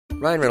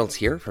Ryan Reynolds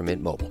here from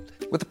Mint Mobile.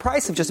 With the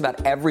price of just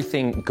about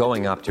everything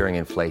going up during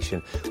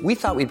inflation, we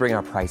thought we'd bring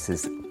our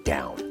prices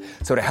down.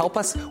 So to help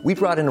us, we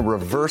brought in a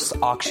reverse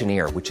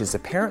auctioneer, which is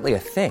apparently a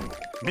thing.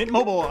 Mint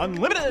Mobile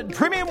Unlimited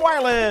Premium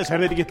Wireless. How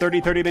to get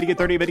 30, 30, bit to get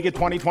 30, bit to get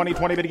 20, 20,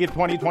 20, bit to get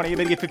 20, 20,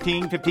 bit to get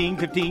 15, 15,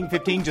 15,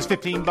 15, just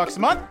 $15 a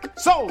month?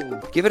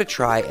 Sold! Give it a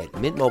try at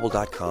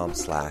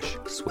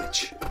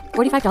mintmobile.com/switch.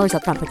 $45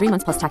 up front for 3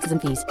 months plus taxes and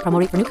fees. Promo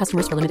rate for new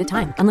customers for limited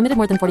time. Unlimited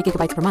more than 40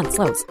 gigabytes per month.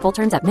 Slows full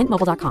terms at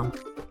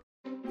mintmobile.com.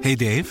 Hey,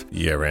 Dave.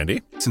 Yeah,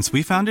 Randy. Since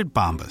we founded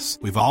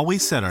Bombas, we've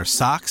always said our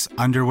socks,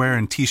 underwear,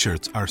 and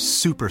T-shirts are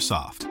super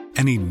soft.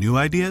 Any new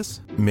ideas?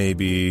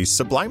 Maybe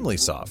sublimely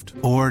soft.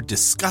 Or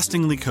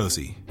disgustingly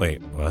cozy.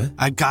 Wait, what?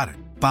 I got it.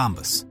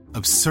 Bombas.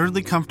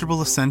 Absurdly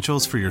comfortable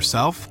essentials for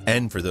yourself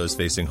and for those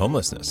facing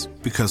homelessness.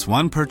 Because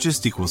one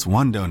purchased equals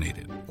one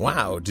donated.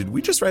 Wow, did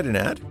we just write an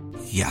ad?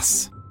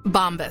 Yes.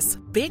 Bombas.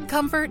 Big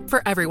comfort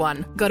for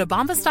everyone. Go to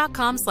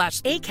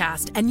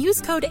bombas.com/ACAST and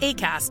use code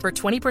ACAST for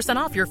 20%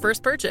 off your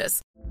first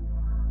purchase.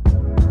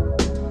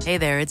 Hey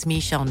there, it's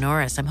Michelle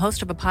Norris. I'm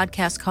host of a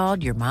podcast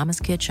called Your Mama's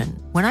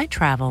Kitchen. When I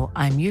travel,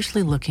 I'm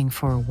usually looking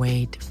for a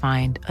way to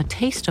find a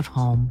taste of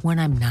home when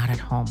I'm not at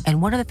home.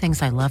 And one of the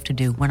things I love to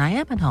do when I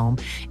am at home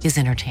is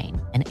entertain.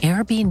 And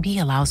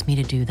Airbnb allows me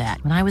to do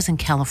that. When I was in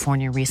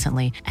California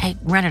recently, I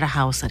rented a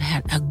house that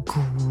had a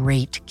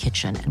great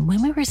kitchen. And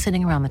when we were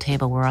sitting around the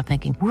table, we were all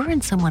thinking, we're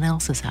in someone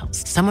else's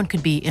house. Someone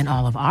could be in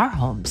all of our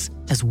homes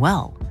as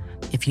well.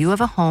 If you have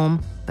a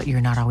home, but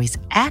you're not always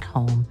at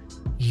home,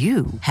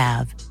 you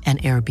have an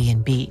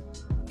Airbnb.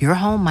 Your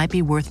home might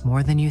be worth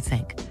more than you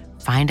think.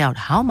 Find out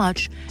how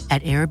much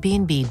at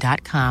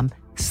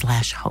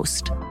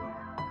airbnb.com/host.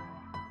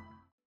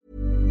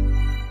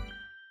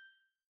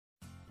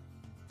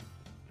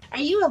 Are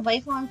you a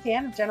lifelong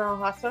fan of General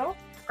Hospital?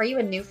 Are you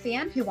a new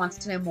fan who wants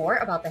to know more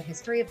about the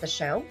history of the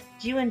show?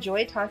 Do you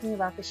enjoy talking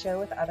about the show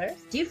with others?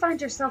 Do you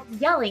find yourself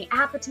yelling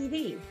at the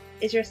TV?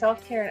 Is your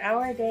self-care an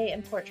hour a day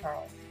in Port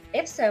Charles?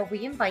 If so,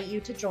 we invite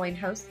you to join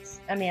hosts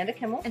Amanda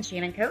Kimmel and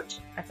Shannon Coach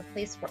at the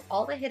place where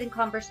all the hidden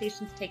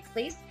conversations take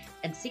place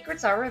and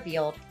secrets are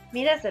revealed.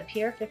 Meet us at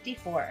Pier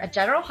 54, a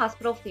General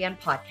Hospital fan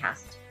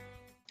podcast.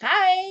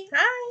 Hi!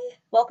 Hi!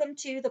 Welcome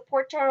to the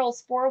Port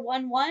Charles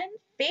 411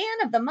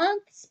 Fan of the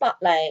Month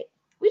Spotlight.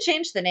 We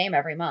change the name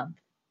every month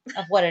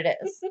of what it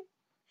is.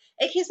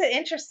 It keeps it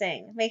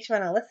interesting. Makes you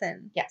want to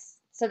listen. Yes.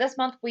 So this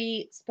month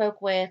we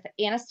spoke with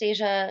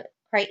Anastasia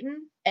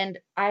Crichton, and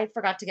I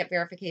forgot to get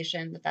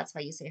verification that that's how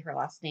you say her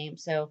last name.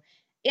 So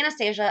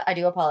Anastasia, I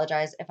do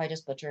apologize if I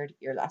just butchered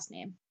your last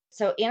name.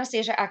 So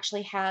Anastasia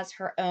actually has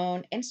her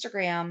own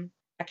Instagram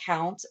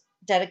account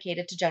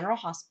dedicated to General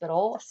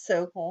Hospital.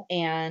 So cool.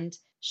 And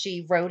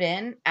she wrote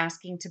in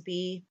asking to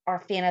be our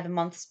Fan of the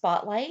Month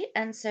Spotlight.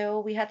 And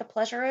so we had the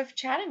pleasure of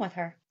chatting with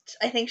her.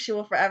 I think she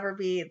will forever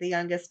be the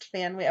youngest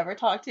fan we ever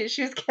talked to.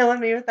 She was killing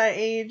me with that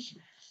age.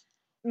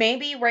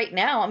 Maybe right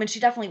now. I mean, she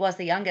definitely was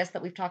the youngest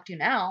that we've talked to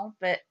now,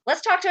 but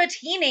let's talk to a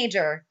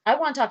teenager. I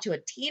want to talk to a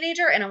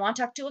teenager and I want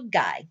to talk to a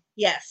guy.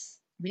 Yes.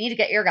 We need to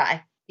get your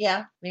guy.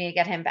 Yeah. We need to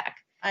get him back.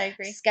 I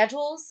agree.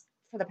 Schedules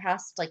for the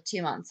past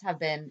 2 months have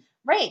been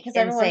right because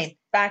everyone's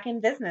back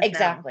in business.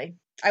 Exactly.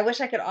 Now. I wish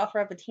I could offer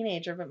up a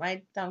teenager, but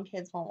my dumb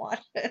kids won't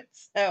watch it.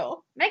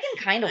 So Megan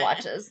kind of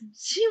watches.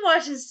 She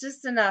watches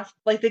just enough,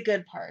 like the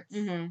good parts,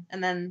 and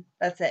then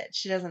that's it.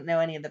 She doesn't know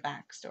any of the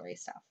backstory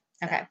stuff.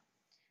 So. Okay.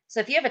 So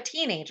if you have a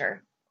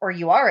teenager, or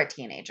you are a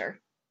teenager,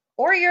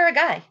 or you're a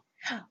guy,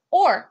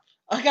 or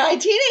a guy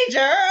teenager,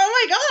 oh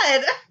my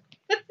God.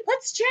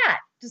 Let's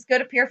chat. Just go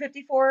to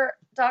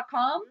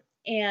pier54.com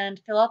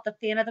and fill out the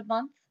Fan of the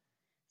Month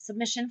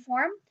submission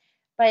form.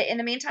 But in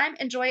the meantime,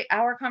 enjoy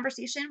our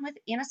conversation with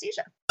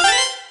Anastasia.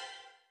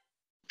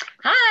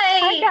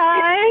 Hi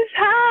guys.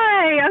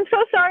 Hi. I'm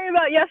so sorry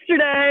about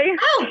yesterday.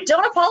 Oh,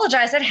 don't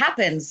apologize. It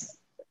happens.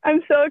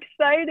 I'm so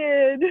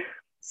excited.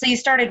 So you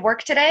started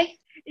work today?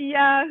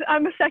 Yeah,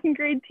 I'm a second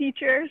grade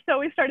teacher, so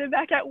we started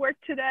back at work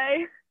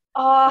today.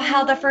 Oh,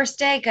 how'd the first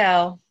day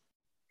go?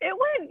 It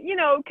went,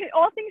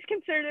 all things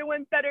considered, it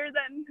went better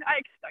than I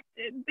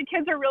expected. The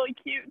kids are really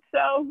cute,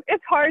 so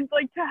it's hard,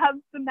 to have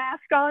the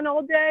mask on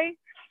all day.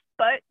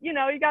 But, you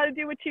got to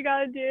do what you got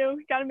to do.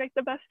 You got to make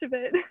the best of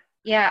it.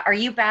 Yeah. Are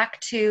you back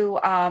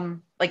to,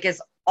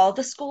 is all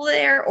the school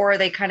there, or are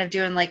they kind of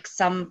doing,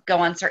 some go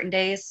on certain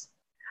days?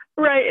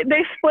 Right.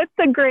 They split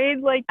the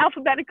grade,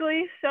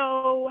 alphabetically.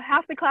 So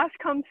half the class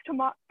comes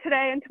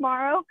today and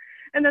tomorrow,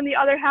 and then the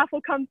other half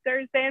will come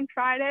Thursday and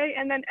Friday,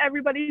 and then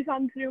everybody's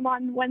on Zoom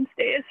on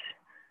Wednesdays.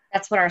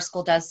 That's what our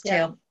school does, too.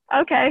 Yeah.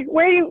 Okay.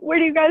 Where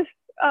do you guys,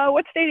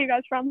 what state are you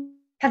guys from?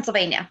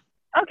 Pennsylvania.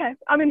 Okay.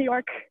 I'm in New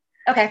York.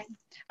 Okay.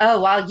 Oh,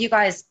 wow. You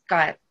guys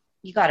got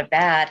it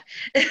bad.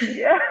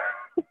 Yeah.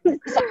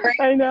 Sorry.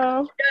 I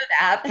know.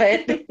 That,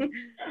 but.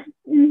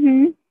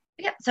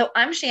 Yeah. So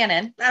I'm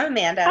Shannon. I'm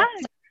Amanda. Hi.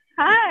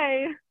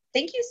 Hi.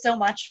 Thank you so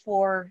much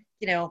for,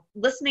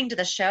 listening to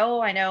the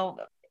show. I know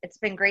it's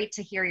been great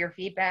to hear your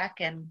feedback,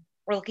 and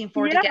we're looking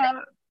forward to getting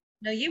to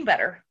know you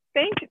better.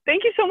 Thank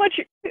you so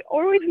much. I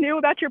always knew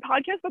about your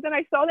podcast, but then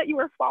I saw that you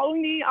were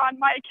following me on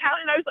my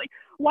account, and I was like,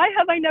 why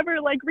have I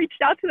never like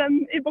reached out to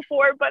them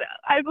before? But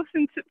I've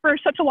listened for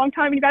such a long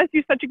time, and you guys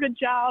do such a good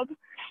job.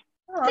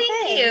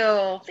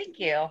 Oh, thank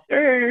you.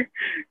 Sure.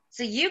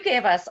 So you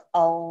gave us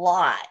a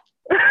lot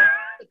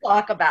to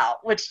talk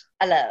about, which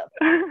I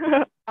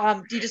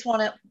love. Do you just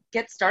want to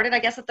get started, I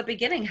guess, at the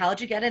beginning? How'd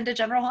you get into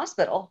General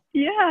Hospital?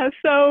 Yeah,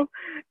 so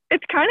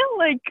it's kind of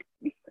like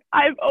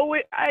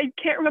I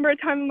can't remember a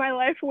time in my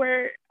life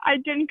where I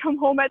didn't come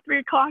home at 3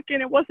 o'clock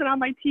and it wasn't on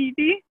my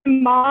TV.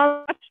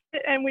 Mom watched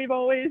it, and we've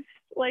always,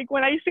 like,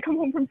 when I used to come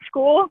home from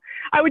school,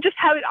 I would just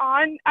have it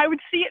on. I would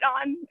see it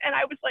on, and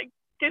I was like,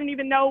 didn't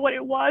even know what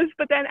it was.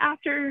 But then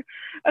after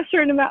a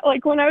certain amount,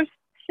 like when I was,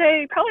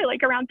 say, probably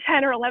like around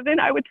 10 or 11,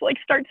 I would like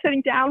start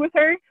sitting down with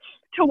her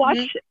to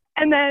watch.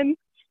 And then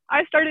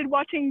I started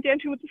watching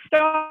Dancing with the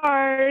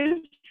Stars,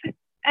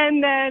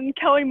 and then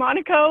Kelly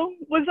Monaco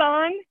was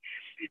on.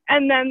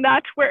 And then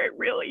that's where it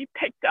really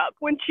picked up.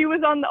 When she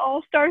was on the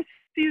All-Star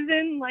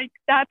season, like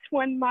that's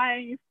when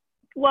my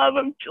love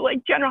of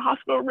like General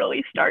Hospital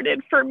really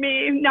started for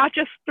me, not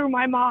just through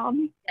my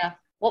mom. Yeah.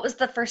 What was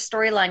the first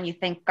storyline you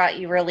think got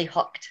you really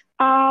hooked?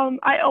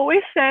 I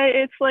always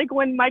say it's like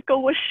when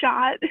Michael was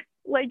shot,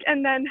 like,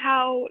 and then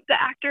how the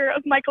actor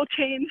of Michael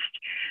changed,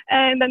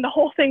 and then the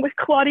whole thing with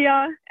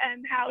Claudia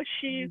and how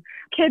she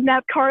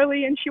kidnapped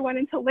Carly and she went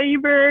into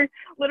labor.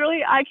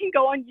 Literally, I can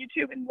go on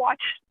YouTube and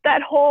watch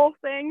that whole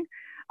thing.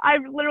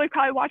 I've literally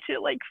probably watched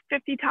it like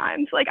 50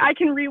 times. Like, I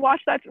can rewatch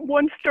that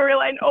one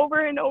storyline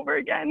over and over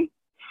again.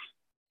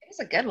 It's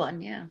a good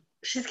one, yeah.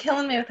 She's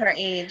killing me with her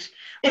age.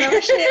 Whenever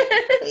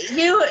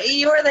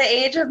you were the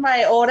age of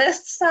my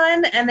oldest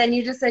son, and then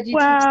you just said you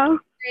teach second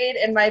grade,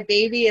 and my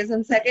baby is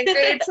in second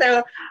grade.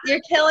 So you're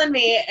killing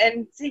me.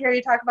 And to hear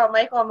you talk about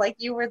Michael, I'm like,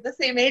 you were the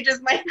same age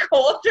as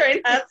Michael during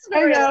that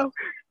story. I know.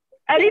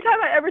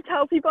 Anytime I ever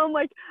tell people, I'm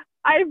like,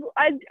 I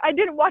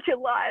didn't watch it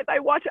live. I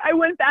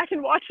went back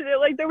and watched it.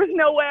 Like, there was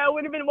no way I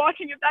would have been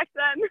watching it back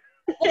then.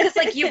 Well, because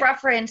like you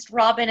referenced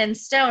Robin and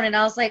Stone, and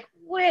I was like,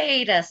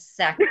 wait a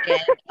second.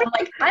 I'm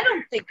like, I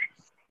don't think.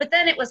 But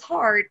then it was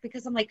hard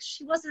because I'm like,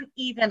 she wasn't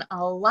even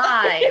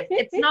alive.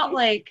 It's not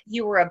like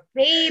you were a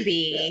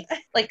baby.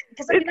 Like,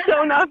 because it's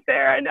so not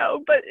fair, I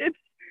know, but it's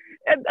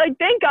like,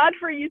 thank God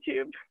for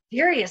YouTube.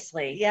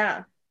 Seriously,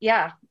 yeah,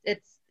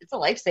 it's a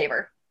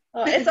lifesaver.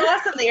 Oh, it's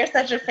awesome that you're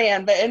such a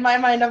fan, but in my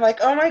mind, I'm like,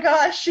 oh my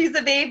gosh, she's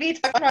a baby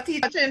talking about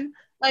teaching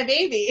my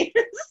baby.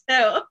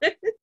 So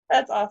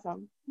that's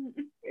awesome.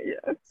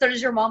 Yeah. So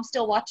does your mom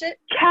still watch it?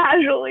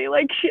 Casually.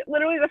 Like, she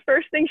literally, the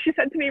first thing she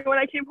said to me when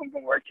I came home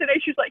from work today,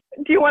 she's like,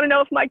 do you want to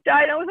know if Mike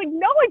died? And I was like,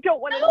 no, I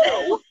don't want to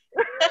know.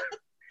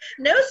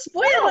 No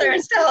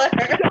spoilers, tell her.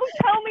 Don't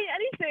tell me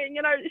anything.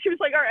 And she was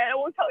like, all right, I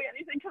won't tell you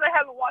anything because I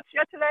haven't watched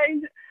yet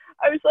today.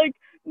 I was like,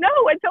 no,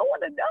 I don't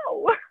want to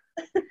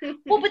know.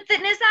 Well, but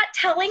then is that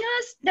telling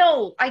us?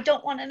 No, I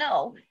don't want to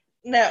know.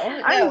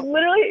 No.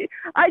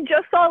 I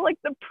just saw like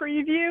the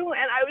preview,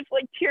 and I was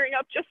like tearing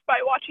up just by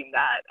watching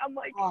that. I'm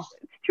like,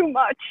 It's too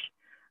much.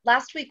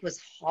 Last week was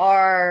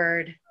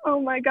hard.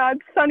 Oh my God,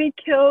 Sunny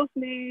kills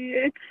me.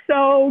 It's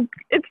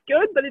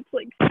good, but it's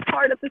like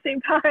hard at the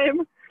same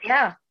time.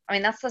 Yeah. I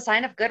mean, that's the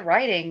sign of good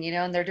writing,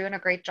 and they're doing a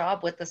great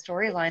job with the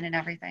storyline and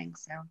everything.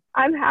 So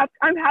I'm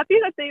happy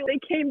that they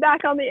came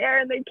back on the air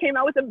and they came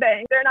out with a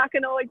bang. They're not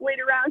going to like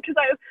wait around, because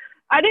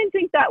I didn't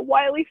think that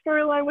Wiley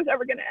storyline was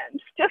ever going to end.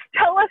 Just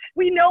tell us.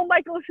 We know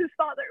Michael is his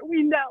father.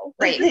 We know.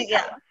 Right.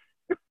 Yeah.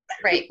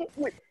 Right.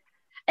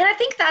 And I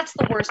think that's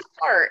the worst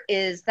part,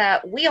 is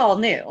that we all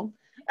knew.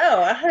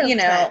 Oh,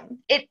 100%.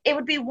 It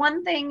would be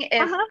one thing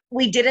if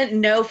we didn't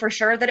know for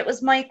sure that it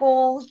was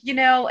Michael,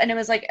 and it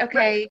was like,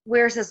 okay,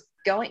 where's this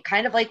going?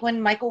 Kind of like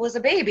when Michael was a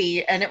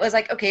baby, and it was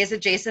like, okay, is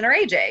it Jason or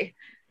AJ?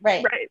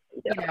 Right.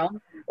 Yeah.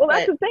 Well,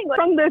 that's the thing. Like,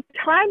 from the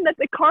time that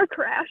the car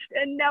crashed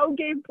and Nell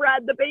gave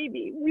Brad the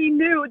baby, we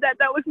knew that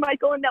was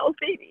Michael and Nell's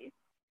baby.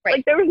 Right.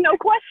 Like, there was no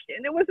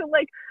question. It wasn't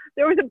like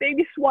there was a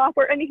baby swap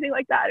or anything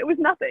like that. It was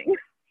nothing.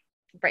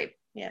 Right.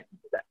 Yeah.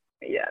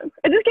 Yeah.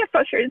 I just get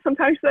frustrated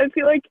sometimes because I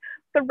feel like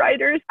the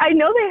writers, I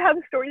know they have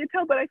a story to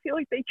tell, but I feel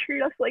like they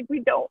treat us like we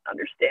don't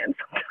understand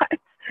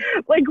sometimes.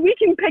 Like, we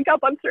can pick up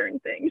on certain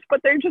things,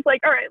 but they're just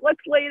like, all right, let's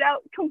lay it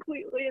out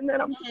completely. And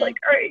then I'm just like,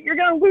 all right, you're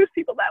going to lose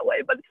people that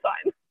way, but it's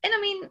fine. And I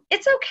mean,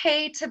 it's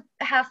okay to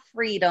have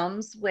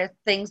freedoms with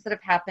things that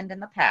have happened in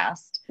the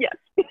past. Yes.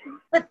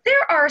 But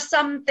there are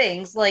some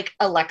things, like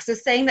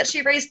Alexis saying that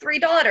she raised 3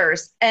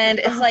 daughters. And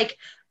it's like,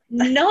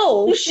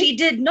 no, she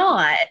did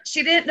not.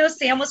 She didn't know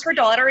Sam was her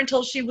daughter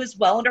until she was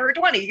well into her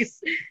 20s.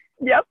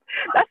 Yep.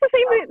 That's the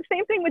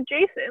same thing with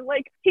Jason.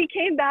 Like, he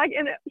came back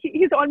and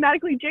he's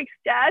automatically Jake's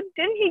dad.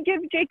 Didn't he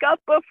give Jake up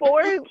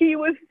before he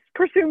was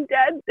presumed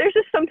dead? There's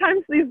just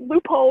sometimes these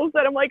loopholes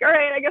that I'm like, all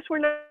right, I guess we're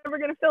never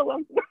going to fill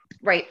them.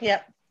 Right.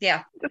 Yep.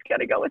 Yeah. Just got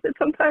to go with it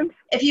sometimes.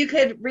 If you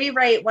could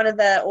rewrite one of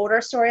the older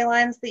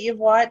storylines that you've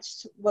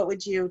watched, what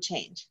would you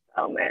change?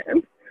 Oh,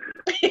 man.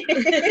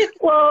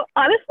 Well,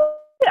 honestly,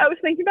 I was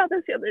thinking about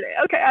this the other day.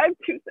 Okay, I have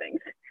 2 things.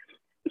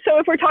 So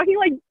if we're talking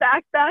like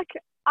back,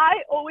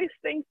 I always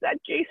think that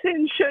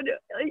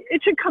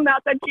it should come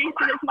out that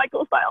Jason is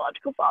Michael's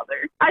biological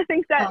father. I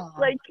think that,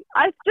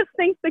 I just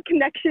think the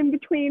connection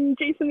between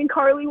Jason and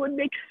Carly would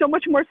make so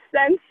much more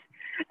sense.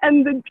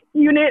 And the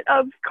unit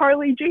of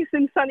Carly,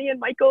 Jason, Sonny, and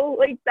Michael,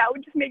 like, that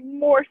would just make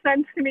more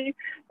sense to me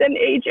than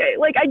AJ.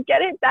 Like, I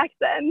get it back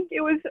then.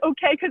 It was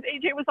okay because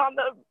AJ was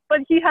but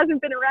he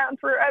hasn't been around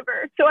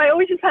forever. So I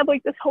always just had,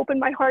 like, this hope in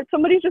my heart.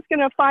 Somebody's just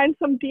going to find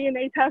some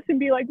DNA test and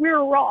be like, we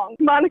were wrong.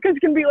 Monica's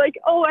going to be like,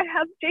 oh, I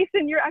have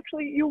Jason.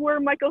 You were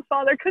Michael's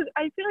father. Because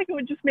I feel like it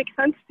would just make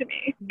sense to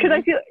me. Because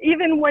I feel,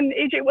 even when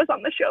AJ was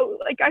on the show,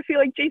 like, I feel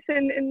like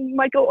Jason and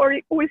Michael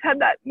always had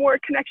that more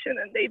connection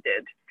than they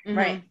did. Mm-hmm.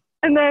 Right.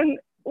 And then,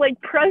 like,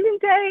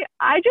 present day,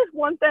 I just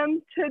want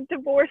them to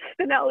divorce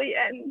Spinelli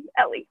and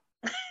Ellie.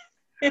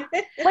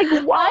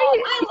 Like, why?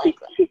 I like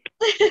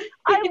that.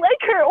 I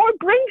like her, or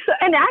bring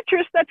an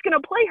actress that's going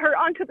to play her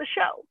onto the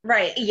show.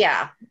 Right,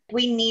 yeah.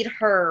 We need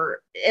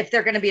her. If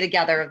they're going to be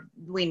together,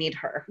 we need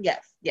her.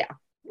 Yes, yeah.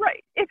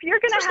 Right. If you're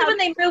going to have... when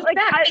they moved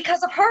back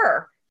because of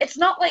her. It's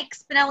not like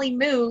Spinelli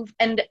moved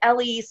and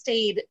Ellie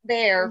stayed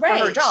there for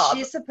her job.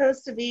 She's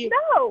supposed to be...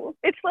 No.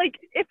 It's like,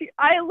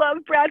 I love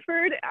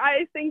Bradford.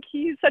 I think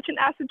he's such an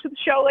asset to the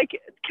show, like,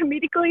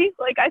 comedically.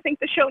 Like, I think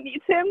the show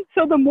needs him.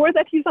 So the more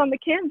that he's on the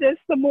canvas,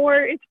 the more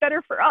it's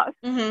better for us.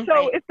 Mm-hmm,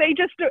 so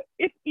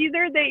if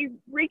either they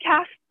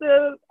recast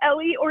the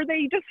Ellie or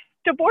they just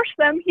divorce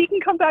them, he can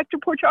come back to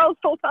Port Charles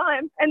full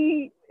time.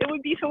 And it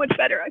would be so much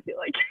better, I feel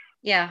like.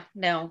 Yeah,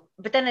 no.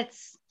 But then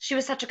she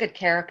was such a good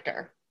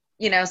character.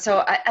 You know,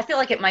 so I feel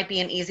like it might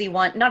be an easy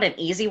one. Not an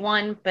easy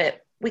one,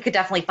 but we could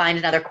definitely find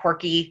another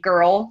quirky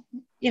girl,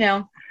 you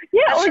know.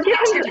 Yeah, or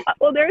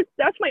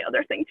that's my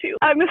other thing, too.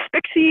 Miss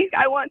Spixie,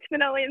 I want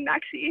Spinelli and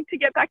Maxie to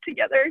get back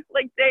together.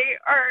 Like,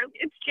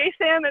 it's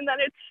J-Sam and then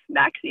it's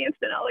Maxie and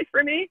Spinelli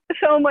for me.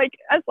 So I'm like,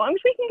 as long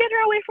as we can get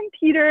her away from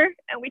Peter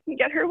and we can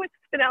get her with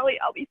Spinelli,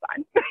 I'll be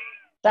fine.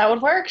 That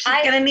would work. She's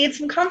going to need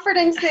some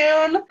comforting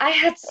soon. I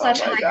had such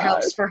high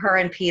hopes for her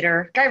and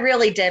Peter. I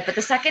really did. But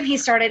the second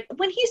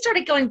when he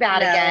started going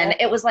bad again,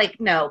 it was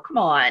like, no, come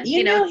on.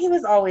 You know he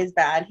was always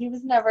bad. He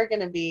was never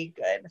going to be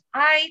good.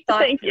 I thought.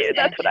 Thank you.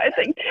 That's what I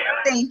think.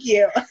 Thank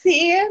you.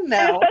 See? No.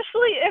 And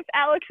especially if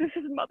Alex is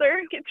his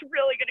mother, it's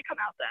really going to come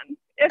out then.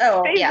 If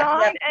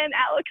Faison and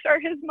Alex are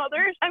his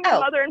mothers,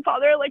 mother and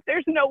father, like,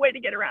 there's no way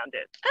to get around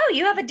it. Oh,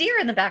 you have a deer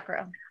in the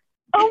background.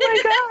 Oh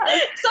my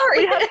God. Sorry.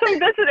 We have some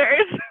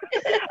visitors.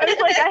 I was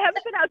like, I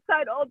haven't been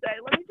outside all day.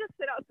 Let me just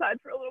sit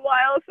outside for a little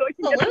while so I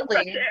can get some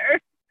fresh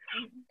air.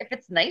 If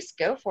it's nice,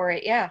 go for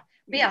it. Yeah.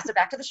 But yeah, so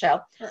back to the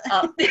show.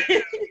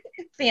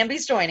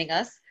 Bambi's joining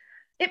us.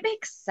 It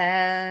makes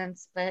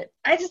sense, but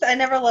I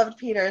never loved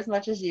Peter as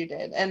much as you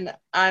did. And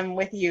I'm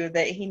with you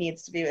that he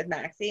needs to be with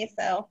Maxie.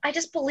 So I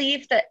just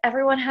believe that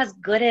everyone has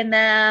good in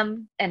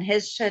them and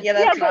his should. Yeah,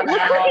 but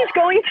look who he's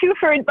going to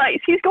for advice.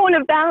 He's going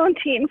to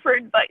Valentine for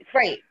advice.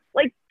 Right.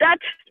 Like, that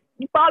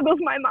boggles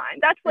my mind.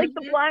 That's like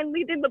the blind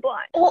leading the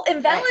blind. Well,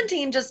 and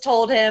Valentine just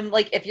told him,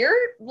 like, if you're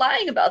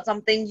lying about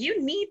something,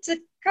 you need to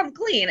come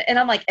clean. And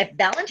I'm like, if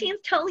Valentine's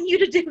telling you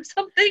to do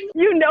something,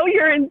 you know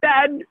you're in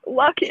bad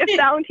luck if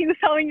Valentine is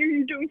telling you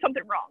you're doing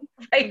something wrong.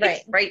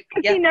 Right.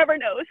 Because he never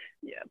knows.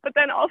 Yeah, but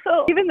then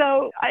also, even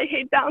though I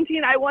hate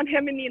Valentine, I want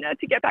him and Nina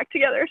to get back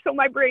together, so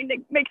my brain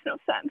makes no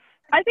sense.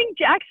 I think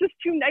Jax is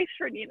too nice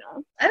for Nina.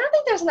 I don't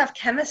think there's enough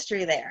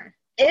chemistry there.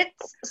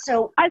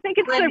 I think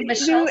it's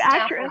the new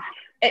actress.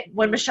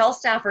 When Michelle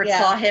Stafford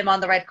saw him on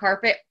the red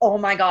carpet, oh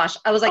my gosh,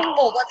 I was like,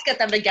 let's get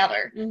them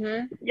together.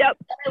 Mm-hmm. Yep.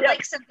 I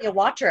like Cynthia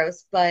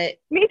Watros, but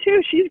me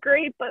too. She's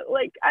great, but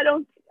like,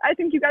 I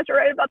think you guys are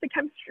right about the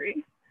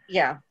chemistry.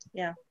 Yeah.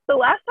 The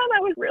last time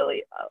I was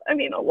really,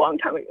 a long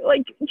time ago,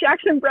 like,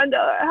 Jax and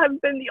Brenda have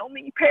been the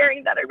only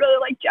pairing that I really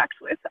like Jax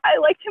with. I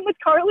liked him with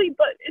Carly,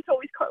 but it's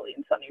always Carly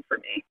and Sonny for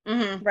me.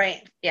 Mm-hmm.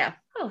 Right. Yeah.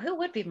 Oh, who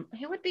would be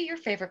your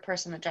favorite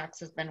person that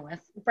Jax has been with?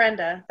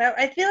 Brenda.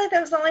 I feel like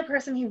that was the only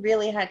person he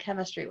really had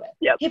chemistry with.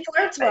 Yep. He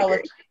flirts well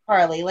with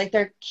Carly. Like,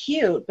 they're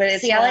cute, but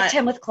it's I liked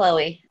him with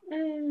Chloe.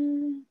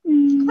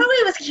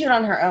 Chloe was cute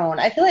on her own.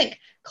 I feel like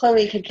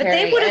Chloe could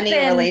carry any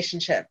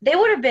relationship. They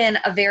would have been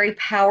a very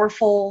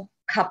powerful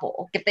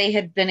couple if they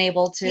had been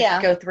able to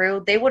go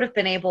through. They would have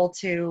been able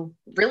to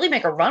really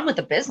make a run with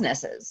the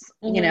businesses.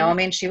 Mm-hmm. You know, I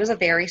mean, she was a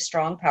very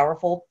strong,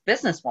 powerful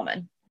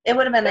businesswoman. It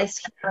would have been nice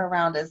to keep her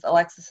around as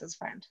Alexis's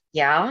friend.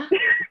 Yeah.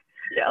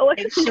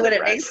 Alexis. She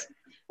wouldn't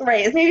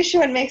maybe she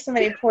wouldn't make so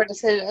many poor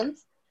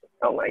decisions.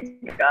 Oh my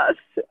gosh.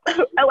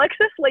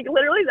 Alexis, like,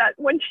 literally, that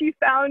when she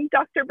found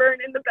Dr. Byrne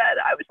in the bed,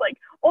 I was like,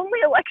 only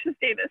Alexis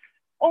Davis,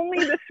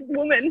 only this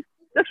woman,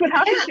 this would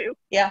happen to.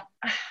 Yeah.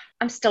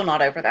 I'm still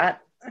not over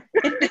that.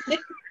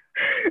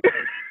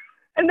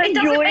 And then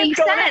Julian's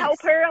going to help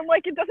her. I'm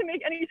like, it doesn't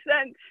make any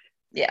sense.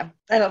 Yeah.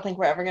 I don't think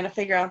we're ever going to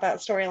figure out that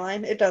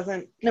storyline. It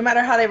doesn't, no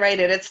matter how they write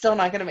it, it's still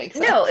not going to make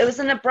sense. No, it was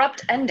an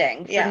abrupt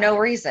ending for no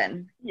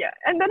reason. Yeah,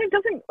 and then it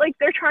doesn't, like,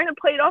 they're trying to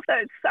play it off that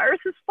it's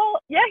Cyrus's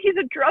fault. Yeah, he's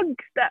a drug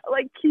that,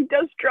 like, he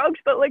does drugs,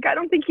 but, like, I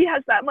don't think he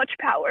has that much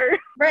power.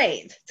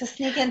 Right. To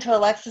sneak into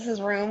Alexis's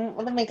room,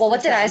 well, that makes Well,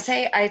 what did I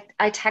sense. say?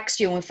 I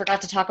text you, and we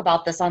forgot to talk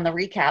about this on the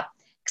recap.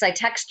 Because I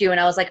text you and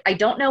I was like, I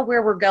don't know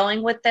where we're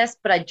going with this,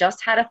 but I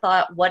just had a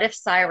thought. What if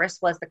Cyrus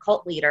was the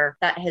cult leader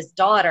that his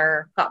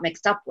daughter got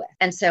mixed up with?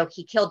 And so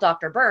he killed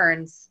Dr.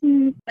 Burns.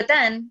 But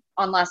then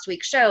on last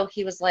week's show,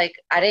 he was like,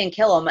 I didn't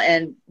kill him.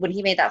 And when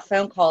he made that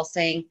phone call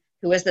saying,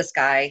 who is this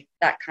guy?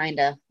 That kind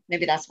of,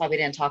 maybe that's why we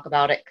didn't talk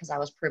about it, because I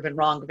was proven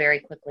wrong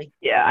very quickly.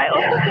 Yeah, I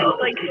also think,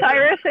 like,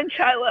 Cyrus and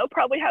Shiloh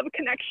probably have a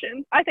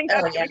connection. I think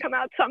that's going to come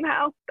out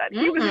somehow, that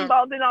he was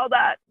involved in all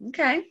that.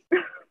 Okay.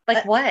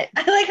 Like what?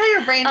 I like how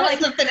your brain tries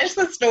to finish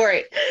the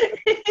story.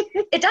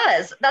 It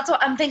does. That's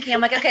what I'm thinking.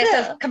 I'm like, okay,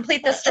 so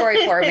complete this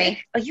story for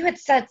me. Oh, you had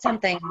said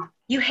something.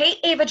 You hate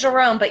Ava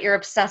Jerome, but you're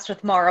obsessed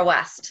with Mara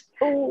West.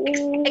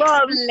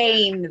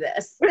 Explain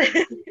this.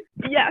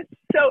 Yes.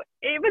 So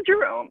Ava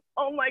Jerome,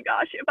 oh my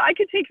gosh, if I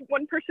could take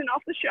one person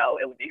off the show,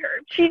 it would be her.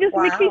 She just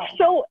makes me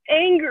so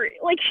angry.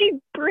 Like, she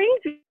brings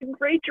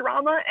great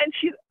drama, and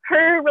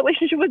her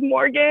relationship with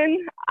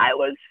Morgan, I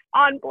was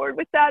on board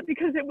with that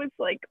because it was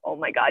like, oh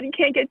my God, you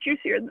can't get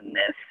juicier than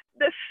this.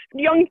 This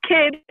young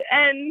kid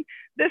and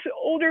this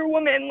older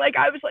woman, like,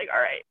 I was like,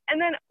 all right.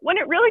 And then when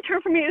it really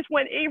turned for me is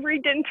when Avery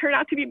didn't turn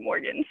out to be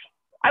Morgan's.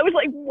 I was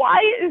like, why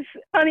is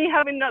Sonny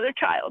having another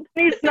child?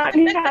 He's not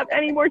need to have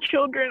any more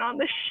children on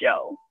the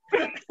show.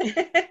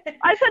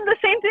 I said the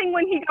same thing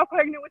when he got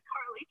pregnant with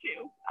Carly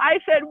too. I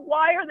said,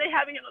 why are they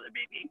having another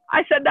baby?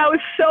 I said that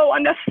was so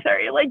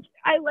unnecessary. Like,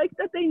 I like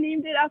that they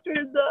named it after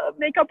the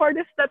makeup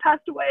artist that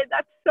passed away.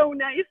 That's so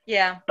nice.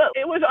 Yeah. But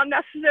it was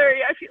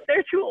unnecessary. I feel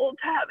they're too old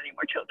to have any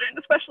more children,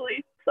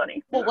 especially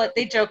Sonny. Well, what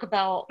they joke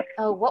about,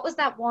 what was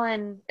that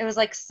one? It was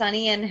like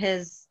Sonny and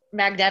his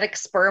magnetic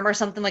sperm or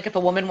something, like if a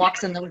woman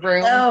walks in the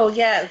room. Oh,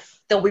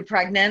 yes. They'll be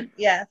pregnant.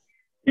 Yes.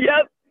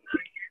 Yep.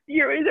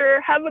 You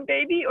either have a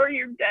baby or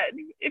you're dead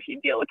if you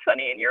deal with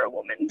Sonny and you're a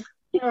woman.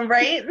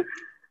 Right?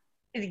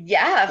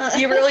 Yeah,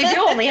 you really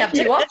do only have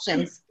two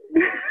options.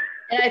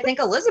 And I think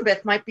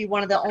Elizabeth might be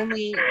one of the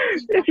only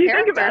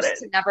characters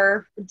to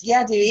never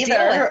do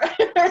either.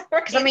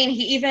 Because, I mean,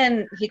 he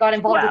got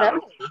involved with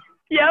Emily.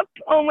 Yep.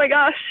 Oh, my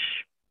gosh.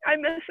 I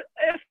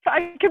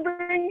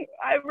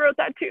wrote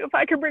that too. If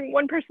I could bring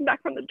one person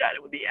back from the dead,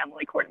 it would be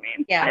Emily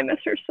Quartermaine. Yeah. I miss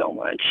her so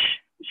much.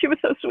 She was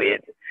so sweet.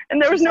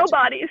 And there was no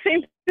body.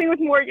 Same thing with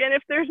Morgan.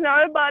 If there's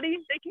not a body,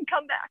 they can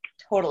come back.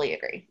 Totally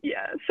agree.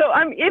 Yeah. So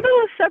I'm able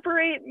to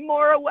separate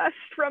Maura West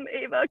from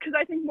Ava because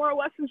I think Maura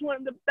West is one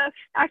of the best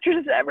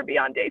actresses to ever be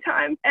on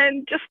daytime.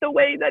 And just the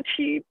way that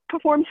she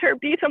performs her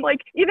beats, I'm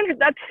like, even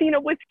that scene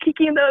with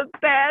Kiki in the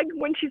bag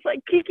when she's like,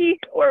 Kiki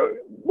or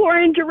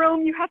Lauren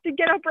Jerome, you have to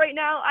get up right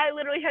now. I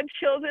literally had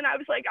chills and I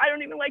was like, I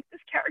don't even like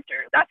this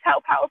character. That's how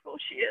powerful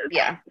she is.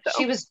 Yeah. So.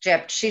 She was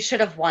gypped. She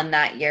should have won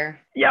that year.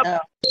 Yep.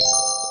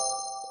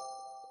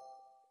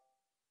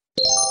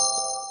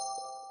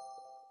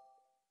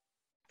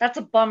 That's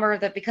a bummer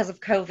that because of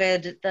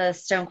COVID, the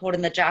Stone Cold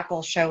and the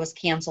Jackal show was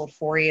canceled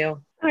for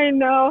you. I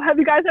know. Have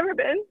you guys ever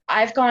been?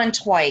 I've gone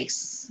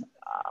twice.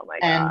 Oh my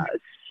gosh.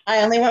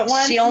 I only went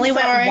once. She only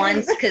went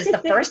once because the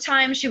first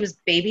time she was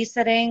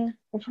babysitting.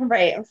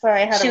 Right. I'm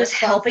sorry. She was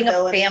helping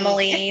a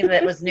family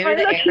that was new to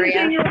the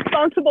area. She's a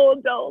responsible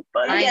adult,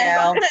 but I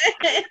know.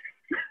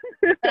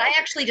 But I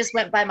actually just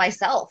went by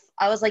myself.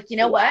 I was like, you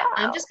know what?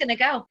 I'm just going to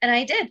go. And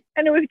I did.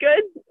 And it was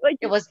good? Like,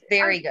 it was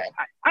very good.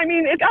 I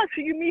mean, it does.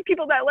 You meet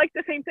people that like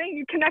the same thing.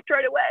 You connect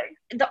right away.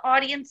 The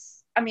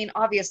audience, I mean,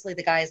 obviously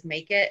the guys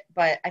make it,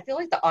 but I feel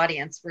like the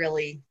audience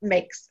really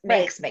makes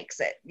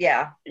it.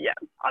 Yeah. Yeah.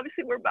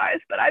 Obviously we're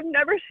biased, but I've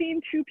never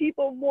seen two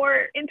people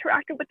more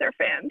interactive with their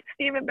fans.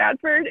 Steve and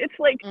Badford. It's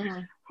like,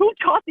 who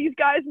taught these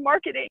guys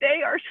marketing?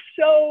 They are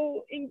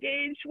so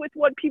engaged with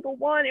what people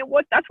want and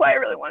that's why I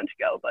really wanted to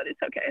go, but it's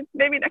okay.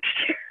 Maybe next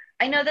year.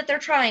 I know that they're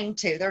trying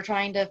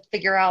to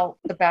figure out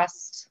the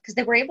best because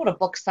they were able to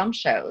book some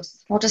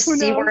shows. We'll just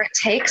see where it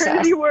takes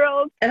Crazy us.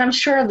 World. And I'm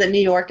sure that New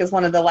York is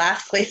one of the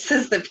last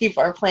places that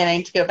people are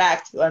planning to go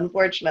back to,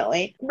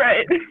 unfortunately.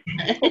 Right.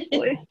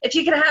 Hopefully. If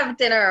you could have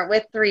dinner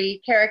with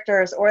 3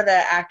 characters or the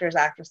actors,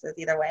 actresses,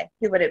 either way,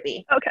 who would it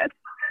be? Okay.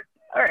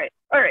 All right.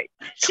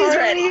 She's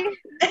ready.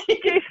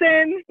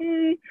 Jason.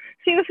 See,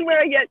 this is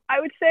where I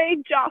would say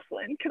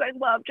Jocelyn because I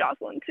love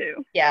Jocelyn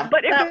too. Yeah.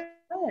 But if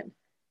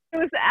it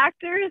was the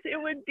actors,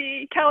 it would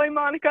be Kelly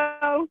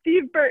Monaco,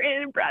 Steve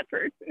Burton, and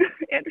Bradford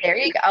Anderson. There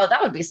you go. Oh,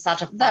 that would be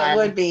such a fun. That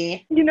would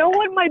be. You know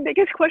what my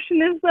biggest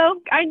question is,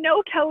 though? I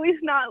know Kelly's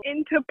not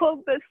into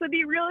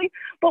publicity, really,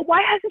 but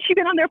why hasn't she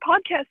been on their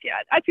podcast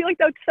yet? I feel like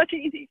that was such an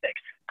easy fix.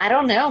 I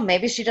don't know.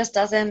 Maybe she just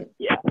doesn't.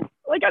 Yeah.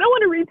 Like, like, I don't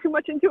want to read too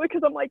much into it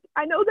because I'm like,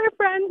 I know they're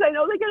friends. I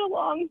know they get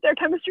along. Their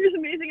chemistry is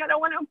amazing. I don't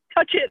want to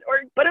touch it.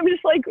 But I'm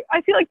just like,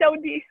 I feel like that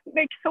would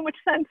make so much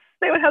sense.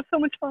 They would have so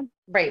much fun.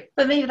 Right.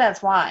 But maybe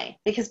that's why.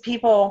 Because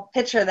people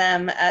picture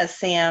them as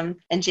Sam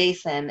and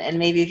Jason. And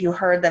maybe if you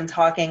heard them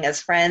talking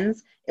as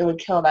friends, it would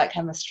kill that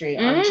chemistry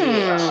on GH.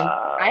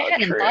 I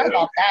hadn't thought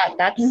about that.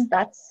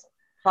 That's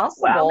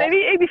possible. Wow,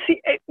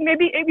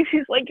 maybe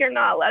ABC's like, you're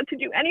not allowed to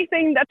do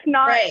anything that's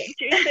not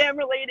J-Sam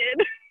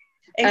related.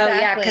 Exactly. Oh,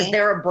 yeah, because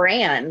they're a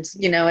brand.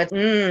 You know, it's,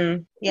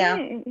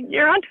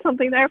 you're onto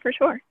something there for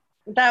sure.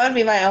 That would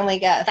be my only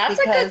guess. That's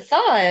a good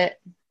thought.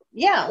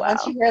 Yeah,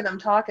 once you hear them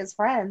talk as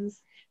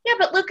friends. Yeah,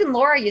 but Luke and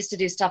Laura used to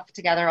do stuff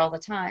together all the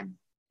time.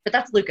 But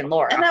that's Luke and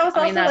Laura. And that was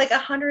also like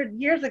 100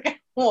 years ago.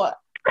 What?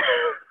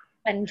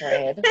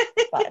 100.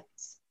 But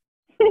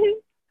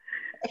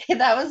okay,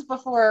 that was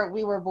before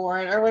we were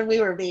born or when we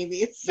were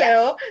babies.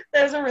 So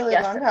that was a really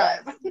long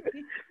time.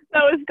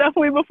 That was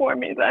definitely before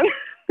me then.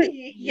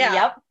 Yeah.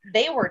 Yep.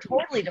 They were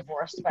totally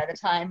divorced by the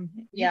time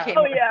you came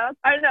around. Yeah.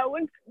 I know.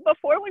 When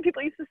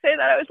people used to say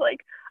that, I was like,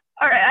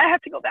 all right, I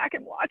have to go back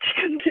and watch.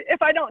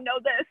 If I don't know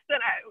this, then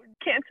I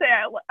can't say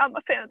I'm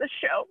a fan of the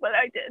show, but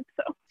I did.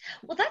 So.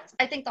 Well, that's,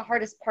 I think, the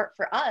hardest part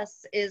for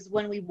us is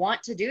when we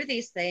want to do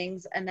these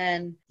things. And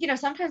then, you know,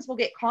 sometimes we'll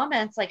get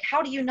comments like,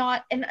 how do you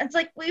not? And it's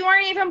like, we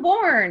weren't even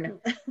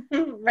born.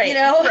 Right. You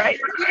know, right.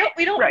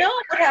 we don't know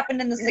what happened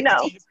in the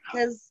 60s.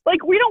 Because,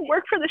 like, we don't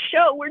work for the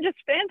show. We're just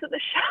fans of the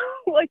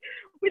show. Like,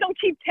 we don't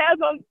keep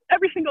tabs on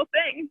every single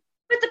thing.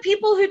 But the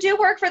people who do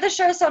work for the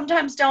show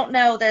sometimes don't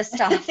know this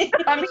stuff.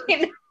 I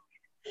mean,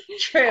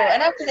 true.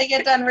 And after they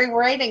get done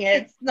rewriting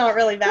it, it's not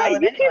really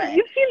valid anyway.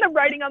 You've seen the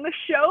writing on the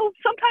show.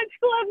 Sometimes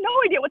people have no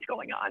idea what's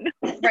going on.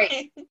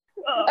 Right.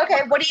 Okay,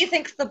 what do you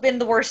think's been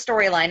the worst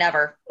storyline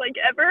ever? Like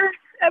ever?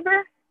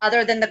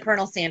 Other than the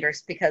Colonel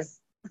Sanders,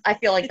 because I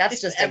feel like that's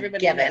just a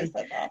given.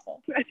 That's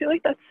awful. I feel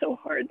like that's so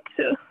hard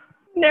to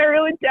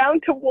narrow it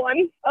down to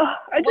one.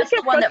 What's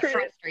the one that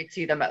frustrates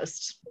you the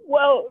most?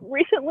 Well,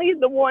 recently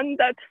the one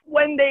that's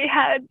when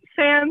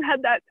Sam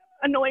had that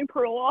annoying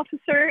parole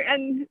officer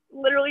and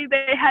literally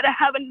they had to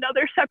have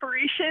another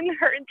separation,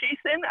 her and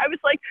Jason. I was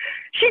like,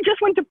 she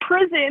just went to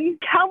prison.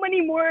 How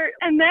many more?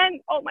 And then,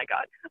 oh my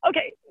God.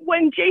 Okay,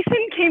 when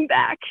Jason came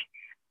back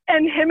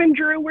and him and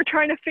Drew were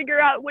trying to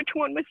figure out which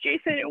one was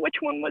Jason and which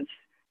one was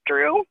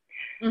Drew,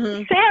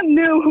 Sam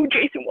knew who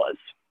Jason was.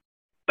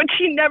 But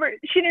she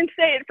didn't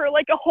say it for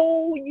like a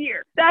whole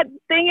year. That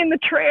thing in the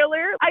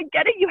trailer, I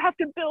get it. You have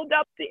to build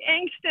up the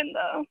angst and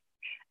the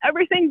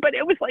everything, but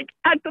it was like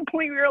at the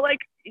point we were like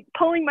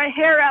pulling my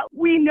hair out.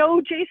 We know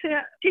Jason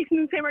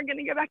and Sam are going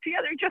to get back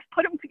together. Just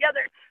put them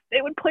together.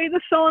 They would play the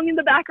song in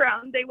the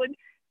background. They would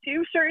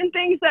do certain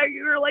things that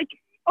you were like,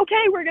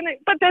 okay,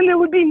 but then there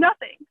would be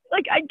nothing.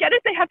 Like, I get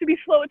it. They have to be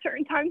slow at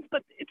certain times,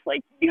 but it's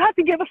like, you have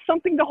to give us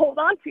something to hold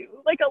on to.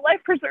 Like a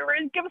life preserver,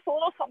 and give us a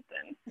little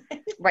something.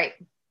 Right.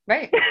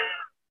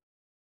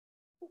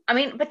 I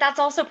mean, but that's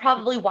also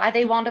probably why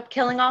they wound up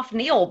killing off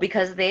Neil,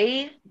 because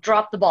they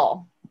dropped the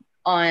ball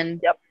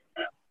on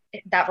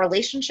that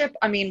relationship.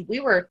 I mean, we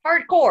were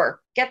hardcore,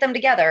 get them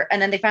together,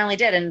 and then they finally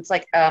did, and it's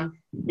like,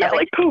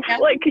 like poof,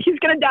 like he's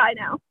gonna die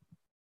now.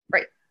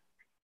 Right.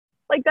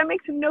 Like, that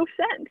makes no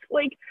sense.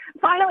 Like,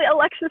 finally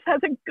Alexis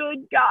has a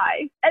good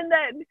guy, and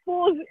then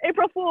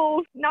April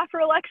Fools, not for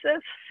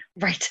Alexis.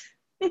 Right.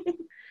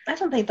 I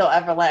don't think they'll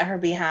ever let her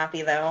be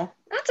happy, though.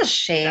 That's a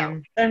shame.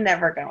 No, they're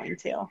never going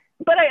to.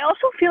 But I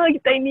also feel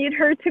like they need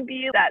her to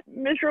be that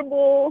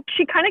miserable.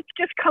 She kind of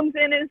just comes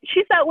in and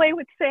she's that way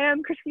with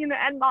Sam, Christina,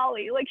 and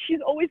Molly. Like, she's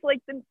always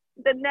like the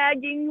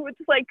nagging,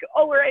 it's like,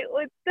 oh, right,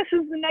 like, this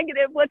is the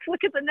negative. Let's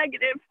look at the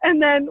negative.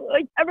 And then,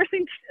 like,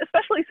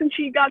 especially since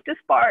she got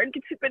disbarred,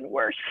 it's been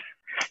worse.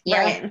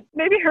 Yeah. Right.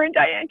 Maybe her and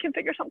Diane can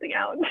figure something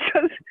out.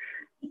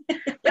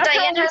 But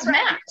Diane has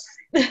Max.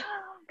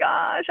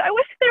 Gosh, I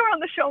wish they were on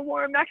the show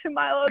more. Max and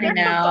Milo, they're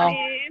so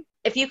funny.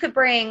 If you could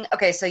bring,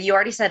 okay, so you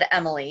already said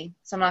Emily,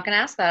 so I'm not going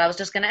to ask that. I was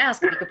just going to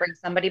ask if you could bring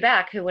somebody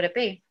back, who would it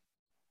be?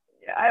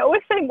 Yeah, I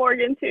always say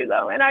Morgan too,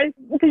 though. And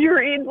did you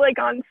read like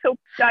on Soap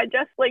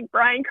Digest, like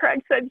Brian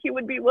Craig said he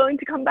would be willing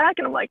to come back,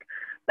 and I'm like,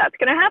 that's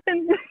going to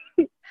happen.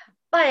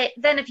 But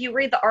then if you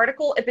read the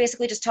article, it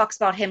basically just talks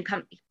about him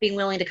being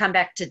willing to come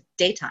back to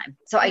daytime.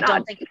 So I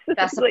don't think it's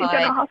specified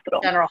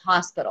General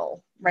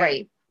Hospital.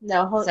 Right.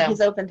 No,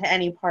 he's open to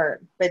any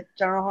part, but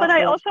General Hospital.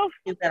 But I also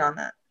you've been on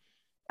that.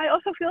 I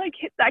also feel like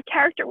that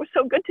character was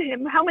so good to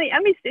him. How many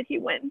Emmys did he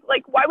win?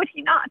 Like, why would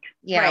he not?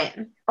 Yeah.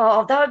 Right.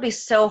 Oh, that would be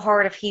so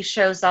hard if he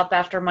shows up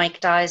after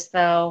Mike dies,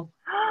 though.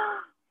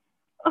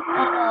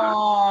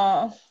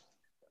 Oh.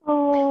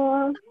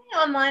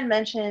 Online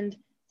mentioned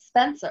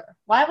Spencer.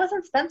 Why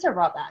wasn't Spencer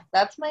brought back?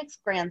 That's Mike's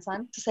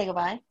grandson, to say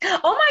goodbye.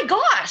 Oh my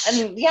gosh!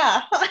 And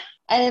yeah,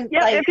 and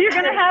yeah. Like, if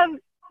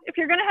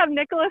you're gonna have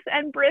Nicholas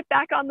and Britt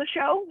back on the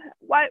show,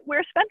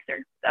 where's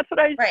Spencer? That's what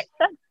I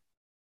said.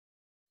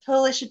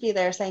 Totally should be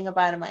there saying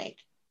goodbye to Mike.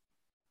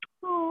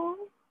 Oh,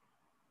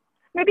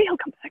 maybe he'll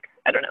come back.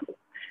 I don't know.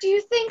 Do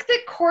you think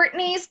that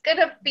Courtney's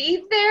gonna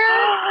be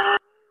there?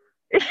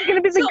 Is she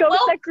gonna be the ghost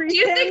that greets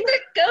him? Do you think that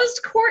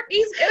ghost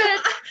Courtney's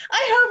gonna?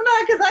 I hope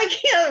not, because I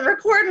can't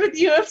record with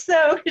you if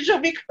so, because you'll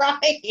be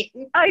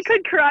crying. I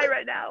could cry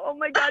right now. Oh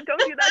my God, don't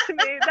do that to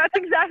me. That's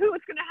exactly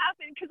what's gonna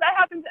happen, because that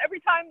happens every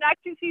time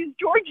Maxie sees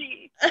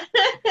Georgie.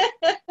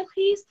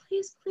 Please,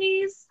 please,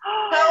 please.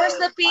 Powers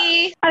that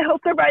be. I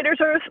hope the writers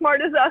are as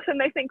smart as us and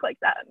they think like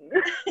that.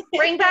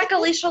 Bring back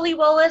Alicia Lee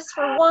Willis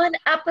for one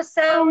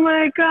episode. Oh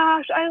my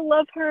gosh, I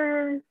love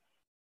her.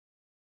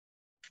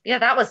 Yeah,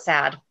 that was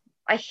sad.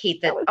 I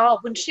hate that.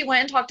 When she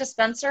went and talked to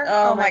Spencer.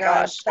 Oh my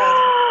gosh.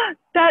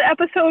 That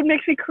episode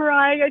makes me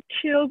cry. I get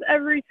chills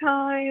every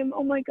time.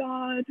 Oh my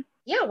God.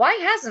 Yeah, why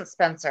hasn't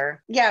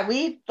Spencer? Yeah,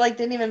 we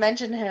didn't even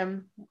mention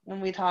him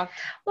when we talked.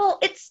 Well,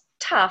 it's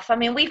tough. I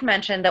mean, we've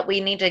mentioned that we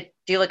need to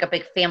do like a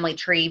big family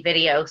tree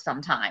video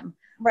sometime.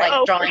 Right.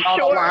 Like drawing all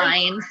the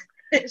lines.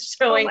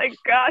 Showing. Oh my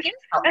gosh.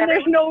 And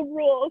there's no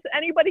rules.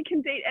 Anybody can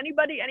date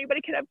anybody.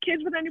 Anybody can have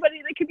kids with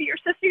anybody. They could be your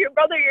sister, your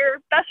brother, your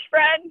best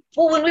friend.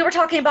 Well, when we were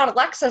talking about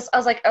Alexis, I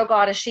was like, oh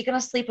God, is she going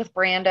to sleep with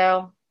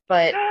Brando?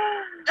 But.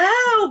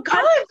 Oh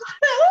God.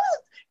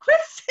 Quit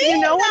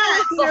saying when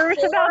that. I was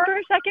nervous about for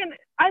a second,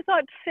 I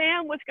thought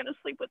Sam was going to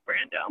sleep with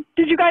Brando.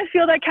 Did you guys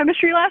feel that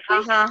chemistry last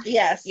week?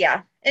 Yes.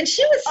 Yeah. And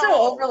she was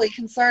so overly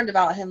concerned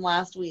about him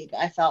last week,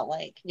 I felt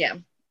like. Yeah.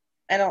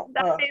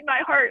 That made my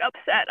heart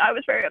upset. I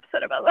was very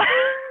upset about that.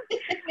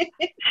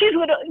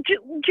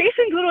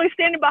 Jason's literally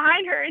standing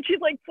behind her, and she's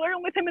like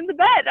flirting with him in the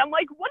bed. I'm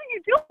like, what are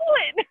you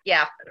doing?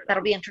 Yeah,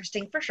 that'll be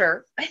interesting for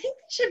sure. I think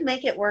they should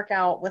make it work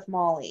out with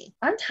Molly.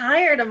 I'm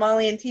tired of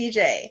Molly and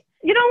TJ.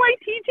 You don't like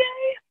TJ?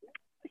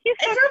 He's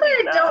so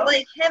I don't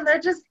like him.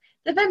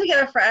 They've been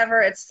together forever.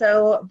 It's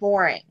so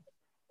boring.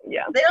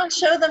 Yeah. They don't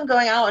show them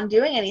going out and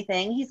doing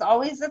anything. He's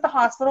always at the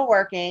hospital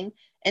working,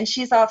 and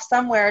she's off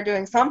somewhere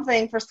doing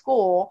something for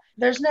school.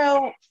 There's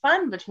no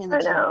fun between the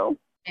two. I know.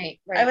 Right.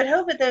 I would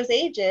hope at those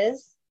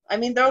ages, I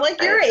mean, they're like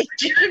your age.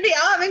 You should be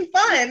out having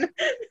fun.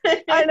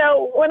 I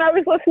know. When I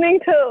was listening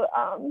to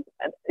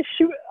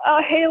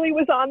Haley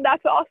was on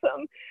That's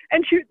Awesome,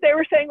 and they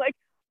were saying, like,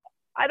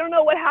 I don't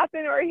know what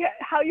happened or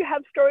how you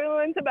have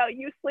storylines about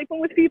you sleeping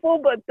with people,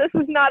 but this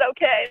is not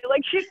okay.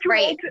 Like, she's too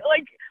old to,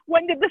 like,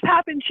 when did this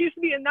happen? She used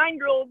to be a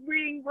 9-year-old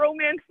reading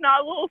romance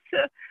novels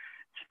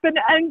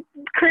and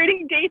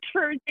creating dates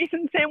for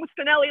Jason and Sam with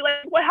Spinelli.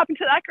 Like, what happened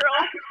to that girl?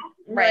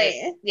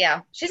 Right.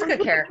 Yeah. She's a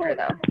good character,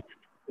 though.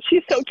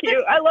 She's so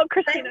cute. I love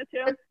Christina,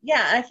 too.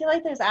 Yeah, I feel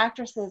like those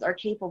actresses are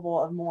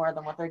capable of more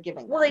than what they're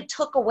giving them. Well, they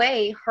took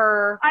away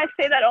her... I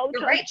say that all the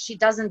time. Right. She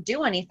doesn't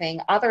do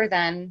anything other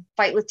than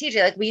fight with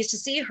TJ. Like, we used to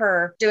see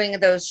her doing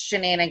those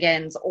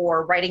shenanigans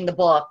or writing the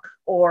book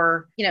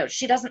or,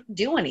 she doesn't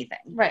do anything.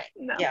 Right.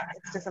 No. Yeah,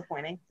 it's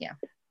disappointing. Yeah.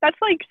 That's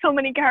like so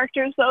many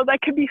characters, though, that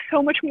could be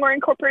so much more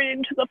incorporated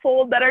into the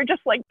fold that are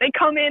just like, they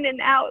come in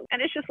and out.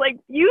 And it's just like,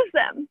 use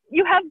them.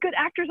 You have good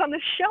actors on the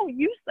show.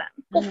 Use them.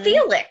 Well,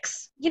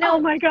 Felix,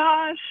 oh my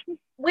gosh.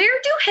 Where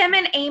do him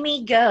and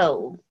Amy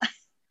go?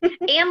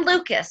 And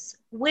Lucas,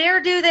 where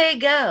do they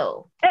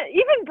go?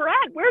 Even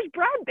Brad, where's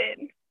Brad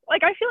been?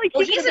 Like, I feel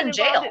like he's in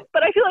jail.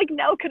 But I feel like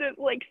Nell could have,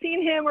 like,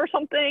 seen him or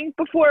something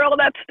before all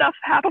that stuff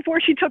happened,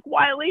 before she took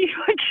Wiley.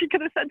 Like, she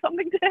could have said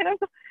something to him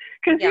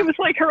because he was,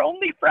 like, her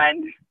only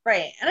friend.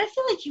 Right. And I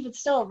feel like he would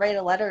still write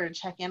a letter to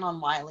check in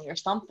on Wiley or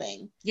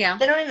something. Yeah.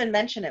 They don't even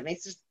mention it.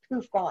 It's just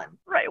poof, gone.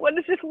 Right. What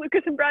if just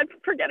Lucas and Brad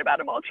forget about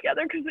him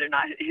altogether because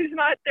he's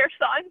not their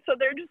son, so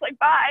they're just like,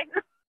 bye.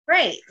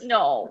 Right.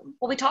 No.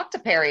 Well, we talked to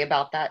Perry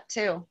about that,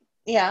 too.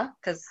 Yeah,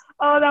 because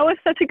that was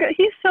such a good.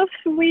 He's so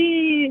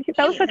sweet.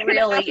 That was such a good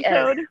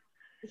episode.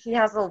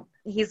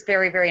 He's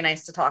very, very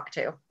nice to talk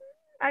to.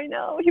 I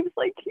know. He was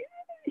like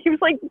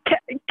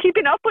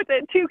keeping up with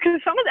it too,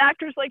 because some of the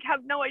actors like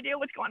have no idea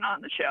what's going on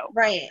in the show.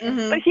 Right.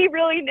 Mm-hmm. But he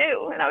really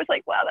knew, and I was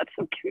like, wow, that's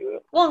so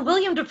cute. Well, and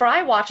William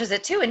DeVry watches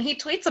it too, and he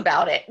tweets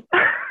about it.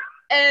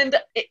 And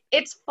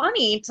it's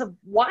funny to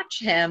watch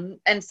him,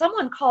 and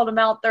someone called him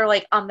out. They're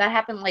like, that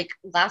happened like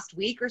last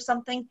week or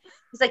something.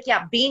 He's like,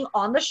 yeah, being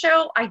on the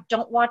show, I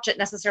don't watch it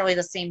necessarily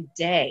the same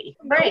day.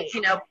 Right.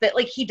 But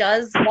like he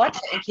does watch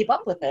it and keep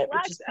up with it.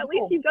 Which is at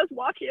least he does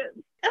watch it.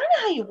 I don't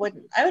know how you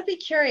wouldn't. I would be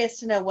curious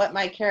to know what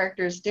my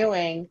character's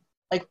doing,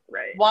 like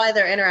why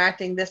they're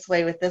interacting this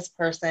way with this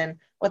person,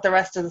 what the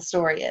rest of the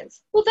story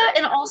is. Well, that,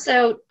 and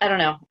also, I don't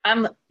know,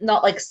 I'm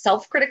not like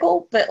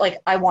self-critical, but like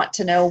I want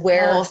to know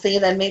where. Oh, see,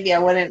 then maybe I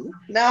wouldn't.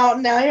 No,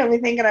 now you have me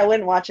thinking I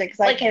wouldn't watch it because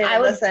I can't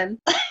even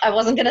listen. I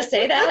wasn't going to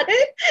say that.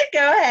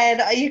 Go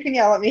ahead. You can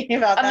yell at me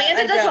about that.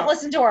 Amanda doesn't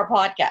listen to our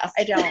podcast.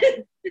 I don't.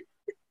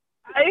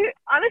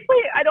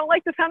 I don't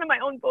like the sound of my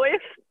own voice.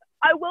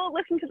 I will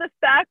listen to this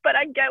back, but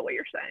I get what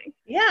you're saying.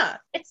 Yeah.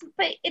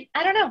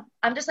 I don't know.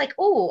 I'm just like,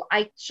 oh,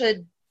 I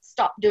should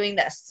stop doing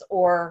this,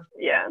 or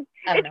yeah,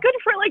 it's good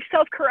for like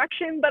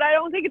self-correction, but I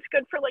don't think it's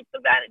good for like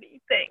the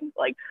vanity thing.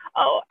 Like,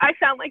 oh, I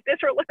sound like this,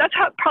 or like that's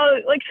how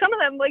probably like some of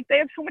them like they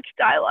have so much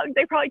dialogue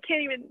they probably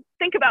can't even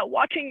think about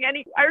watching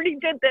any. I already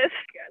did this.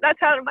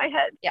 That's out of my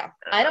head. Yeah,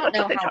 I don't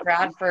know how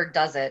Bradford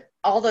does it.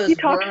 All those he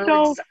talks words,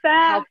 so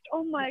fast.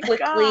 Oh my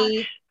quickly.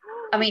 gosh.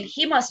 I mean,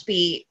 he must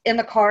be in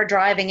the car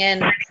driving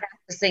in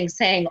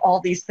saying all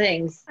these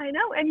things. I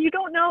know, and you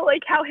don't know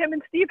like how him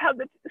and Steve have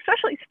this,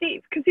 especially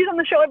Steve, because he's on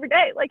the show every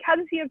day. Like, how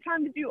does he have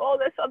time to do all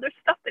this other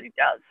stuff that he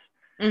does?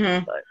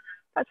 Mm-hmm. But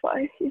that's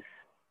why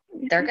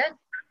they're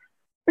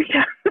good.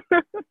 Yeah.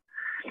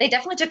 They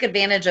definitely took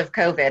advantage of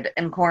COVID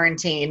and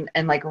quarantine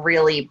and like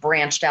really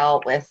branched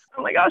out with.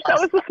 Oh my gosh, that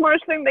was the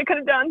smartest thing they could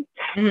have done.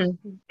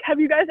 Mm-hmm. Have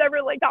you guys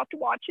ever like stopped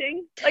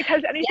watching? Like,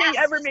 has anything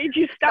ever made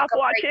you stop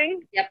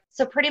watching? Yep.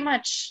 So pretty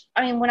much,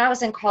 I mean, when I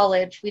was in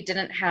college, we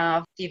didn't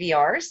have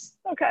DVRs.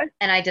 Okay.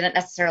 And I didn't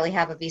necessarily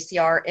have a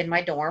VCR in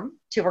my dorm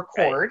to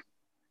record.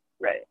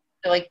 Right.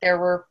 So like there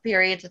were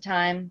periods of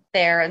time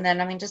there, and then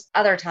I mean just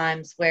other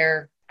times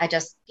where I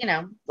just, you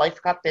know,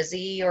 life got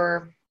busy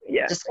or.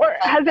 Yeah. Or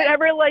has it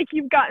ever like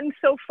you've gotten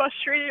so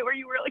frustrated or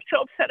you were like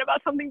so upset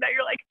about something that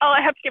you're like, oh,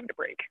 I have to give it a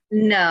break?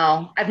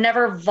 No, I've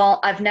never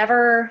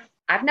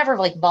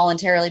like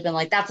voluntarily been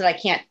like, that's it, I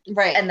can't.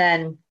 Right. And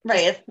then.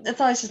 Right.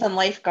 It's always just when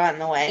life got in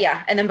the way.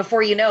 Yeah. And then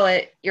before you know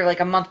it, you're like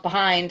a month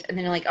behind and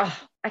then you're like, oh,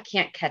 I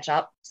can't catch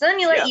up. So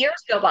then you let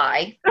years go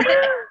by.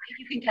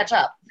 You can catch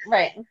up.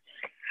 Right.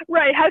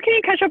 Right. How can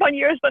you catch up on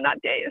years but not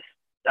days?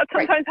 That's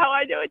sometimes how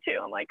I do it too.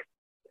 I'm like,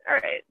 all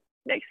right.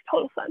 Makes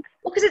total sense.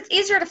 Well, because it's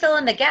easier to fill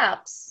in the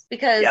gaps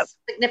because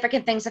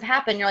significant things have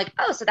happened. You're like,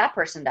 oh, so that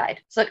person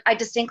died. So like, I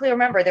distinctly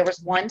remember there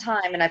was one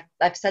time, and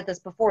I've said this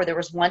before, there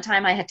was one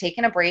time I had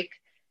taken a break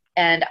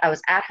and I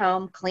was at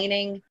home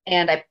cleaning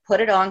and I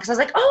put it on because I was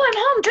like, oh, I'm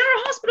home.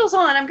 General Hospital's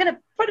on. I'm going to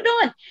put it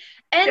on.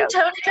 And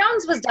Tony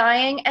Jones was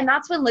dying. And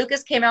that's when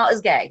Lucas came out as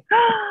gay.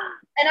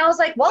 And I was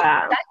like, well,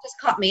 that just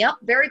caught me up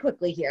very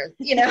quickly here.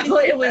 You know,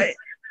 it was...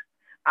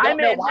 I don't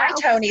know why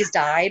Tony's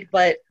died,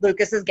 but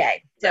Lucas is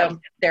gay. So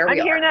there we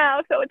are. I'm here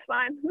now, so it's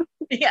fine.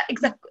 Yeah,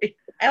 exactly.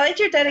 I liked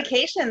your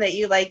dedication that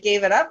you like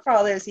gave it up for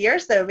all those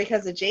years though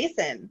because of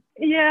Jason.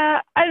 Yeah,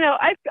 I know.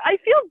 I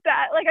feel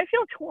bad. Like I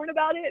feel torn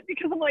about it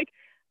because I'm like,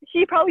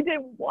 he probably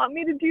didn't want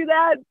me to do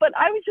that, but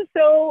I was just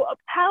so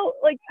how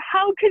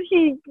could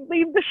he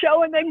leave the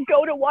show and then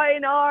go to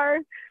YNR?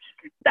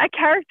 That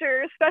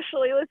character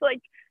especially was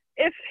like,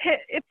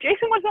 if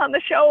Jason wasn't on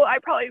the show, I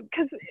probably,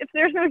 because if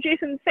there's no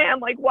Jason and Sam,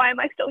 like, why am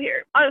I still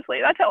here?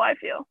 Honestly, that's how I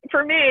feel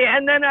for me.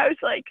 And then I was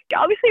like,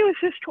 obviously it was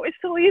his choice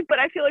to leave, but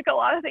I feel like a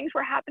lot of things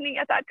were happening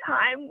at that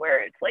time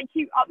where it's like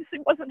he obviously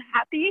wasn't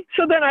happy.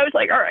 So then I was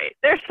like, all right,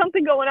 there's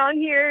something going on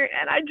here,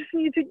 and I just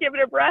need to give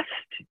it a rest.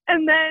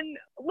 And then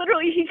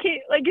literally he came,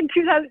 like in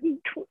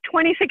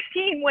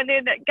 2016, when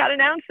it got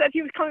announced that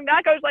he was coming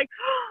back, I was like,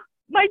 oh,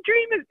 my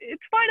dream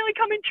it's finally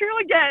coming true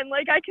again.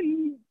 Like I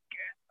can...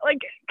 Like,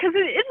 because it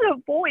is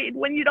a void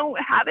when you don't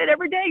have it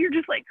every day. You're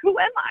just like, who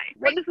am I?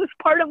 What is this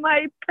part of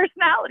my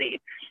personality?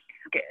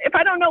 Okay, if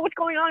I don't know what's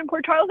going on in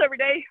Port Charles every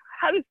day,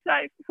 how do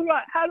I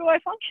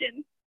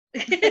function?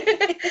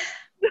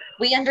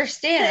 We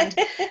understand.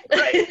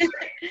 Right.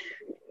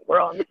 We're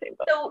all in the same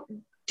boat. So,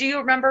 do you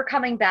remember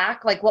coming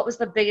back? Like, what was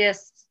the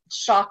biggest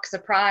shock,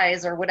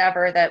 surprise, or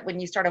whatever that when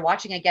you started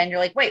watching again, you're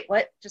like, wait,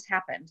 what just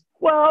happened?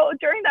 Well,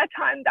 during that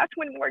time, that's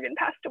when Morgan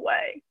passed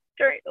away.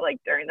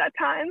 During that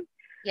time.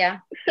 Yeah.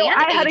 So and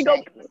I had to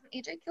go. Was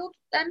AJ killed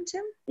then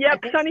too?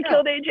 Yep. Sonny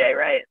killed AJ,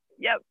 right?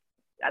 Yep.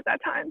 At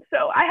that time.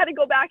 So I had to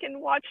go back and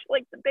watch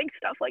like the big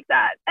stuff like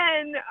that.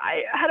 And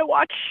I had to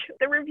watch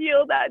the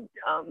reveal that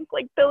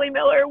like Billy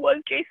Miller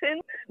was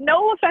Jason.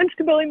 No offense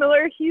to Billy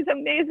Miller. He's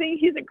amazing.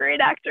 He's a great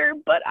actor,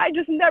 but I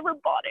just never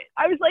bought it.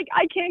 I was like,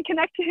 I can't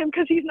connect to him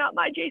because he's not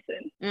my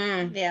Jason.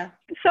 Yeah.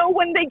 So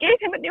when they gave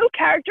him a new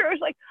character, I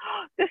was like,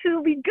 oh, this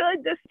will be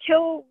good.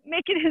 He'll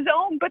make it his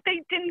own, but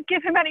they didn't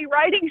give him any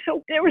writing.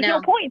 So there was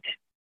no point.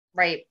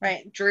 Right.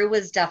 Drew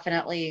was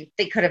definitely,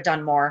 they could have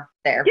done more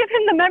there. Give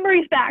him the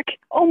memories back.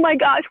 Oh my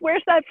gosh,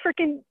 where's that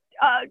freaking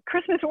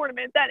Christmas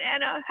ornament that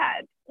Anna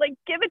had? Like,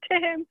 give it to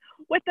him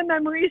with the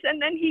memories,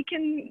 and then he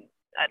can,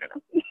 I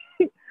don't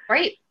know.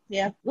 Right.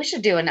 Yeah. We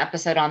should do an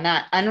episode on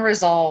that.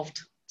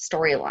 Unresolved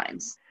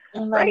storylines.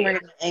 I'm really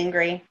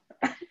angry.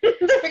 They're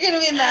going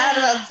to be mad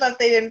about stuff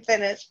they didn't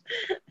finish.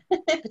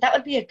 But that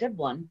would be a good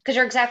one. Because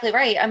you're exactly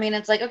right. I mean,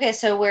 it's like, okay,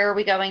 so where are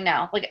we going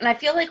now? Like, and I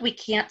feel like we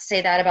can't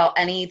say that about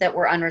any that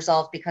were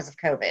unresolved because of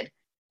COVID.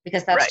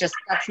 Because that's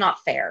that's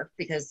not fair.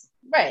 Because,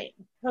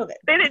 COVID.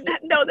 They didn't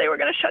know they were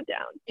going to shut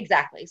down.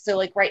 Exactly. So,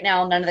 like, right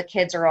now, none of the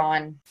kids are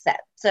on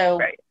set. So,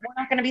 we're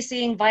not going to be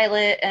seeing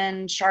Violet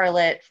and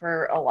Charlotte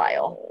for a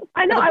while.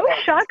 I know. I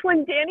was shocked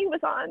when Danny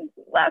was on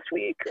last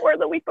week or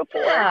the week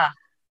before.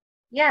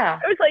 Yeah.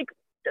 I was like,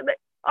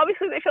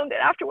 obviously they filmed it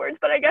afterwards,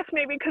 but I guess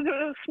maybe because it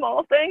was a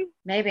small thing.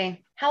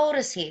 Maybe. How old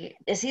is he?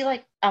 Is he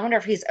like, I wonder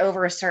if he's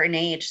over a certain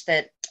age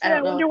that, I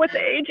wonder what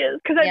the age is.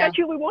 Because I bet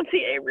you we won't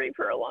see Avery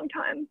for a long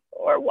time.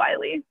 Or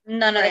Wiley.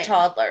 None of the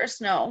toddlers,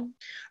 no.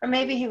 Or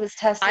maybe he was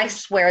testing. I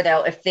swear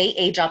though, if they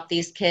age up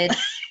these kids.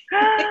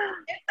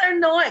 They're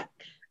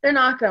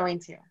not going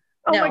to.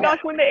 Oh my gosh,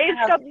 when they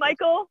aged up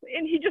Michael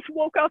and he just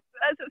woke up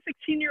as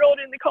a 16-year-old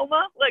in the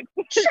coma, like,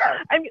 sure.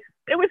 I mean,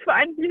 it was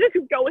fine. You just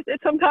go with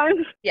it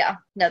sometimes. Yeah.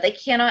 No, they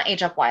cannot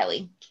age up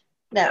Wiley.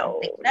 No.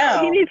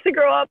 He needs to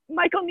grow up.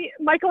 Michael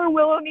and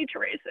Willow need to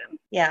raise him.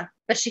 Yeah.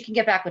 But she can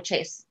get back with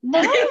Chase.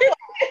 No.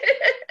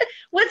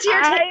 What's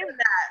your take on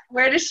that?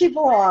 Where does she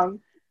belong?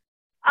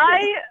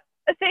 I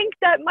think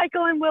that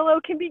Michael and Willow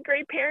can be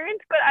great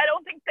parents, but I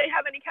don't think they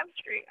have any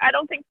chemistry. I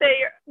don't think they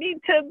need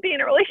to be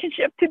in a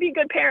relationship to be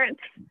good parents.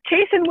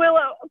 Chase and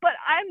Willow, but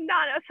I'm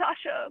not a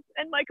Sasha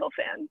and Michael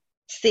fan.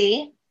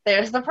 See,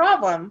 there's the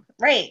problem.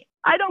 Right.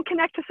 I don't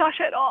connect to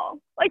Sasha at all.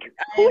 Like,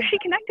 who is she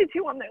connected to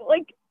on there?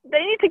 Like,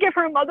 they need to give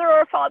her a mother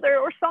or a father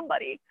or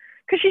somebody,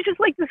 because she's just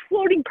like this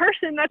floating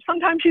person that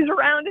sometimes she's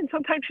around and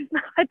sometimes she's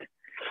not.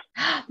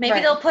 Maybe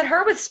they'll put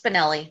her with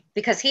Spinelli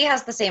because he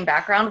has the same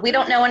background. We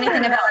don't know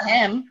anything about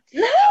him.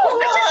 No.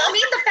 I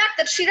mean, the fact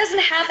that she doesn't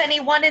have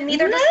anyone and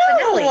neither does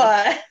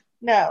Spinelli.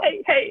 No.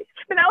 Hey,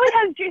 Spinelli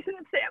has Jason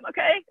and Sam,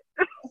 okay?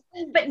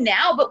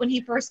 But when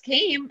he first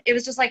came, it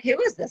was just like, who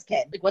is this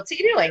kid? Like, what's he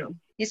doing?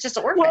 He's just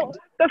an orphan. Well,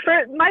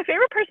 my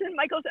favorite person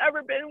Michael's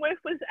ever been with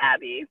was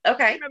Abby.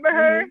 Okay. Remember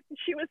her? Mm-hmm.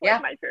 She was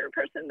like my favorite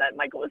person that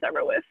Michael was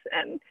ever with.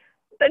 And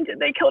then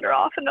they killed her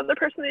off. Another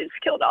person they just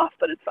killed off,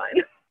 but it's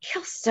fine.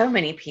 Kill so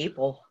many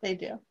people. They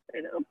do.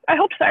 I know. I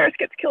hope Cyrus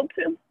gets killed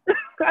too.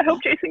 I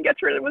hope Jason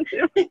gets rid of him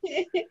too.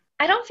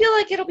 I don't feel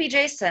like it'll be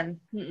Jason.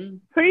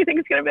 Mm-mm. Who do you think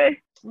it's going to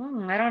be?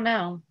 I don't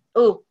know.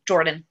 Oh,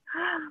 Jordan.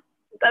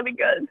 That'd be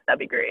good. That'd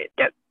be great.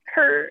 Get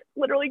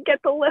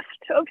the lift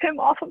of him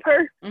off of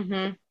her.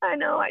 Mm-hmm. I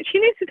know. She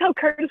needs to tell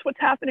Curtis what's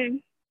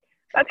happening.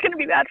 That's going to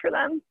be bad for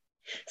them.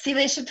 See,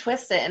 they should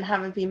twist it and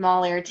have it be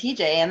Molly or TJ,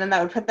 and then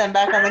that would put them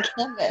back on the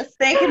canvas.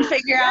 They can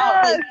figure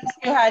out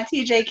who had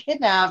TJ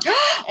kidnapped.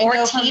 Or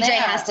TJ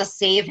has to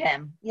save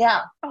him.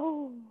 Yeah.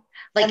 Oh.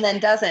 And then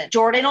doesn't.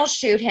 Jordan will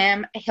shoot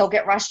him. He'll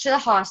get rushed to the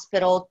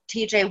hospital.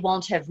 TJ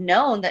won't have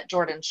known that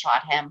Jordan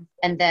shot him.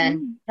 And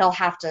then he'll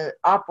have to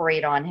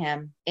operate on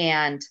him.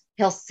 And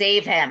he'll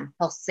save him.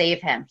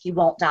 He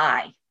won't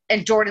die.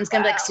 And Jordan's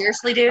going to be like,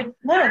 seriously, dude?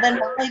 No, then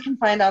Molly can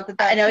find out that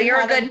I know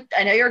you're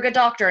a good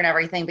doctor and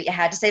everything, but you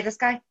had to save this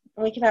guy?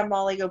 And we can have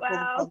Molly go pull the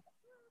plug.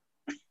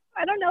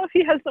 I don't know if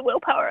he has the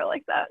willpower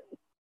like that.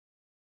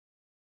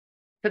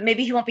 But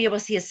maybe he won't be able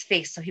to see his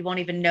face, so he won't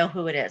even know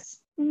who it is.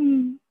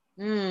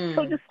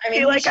 He'll just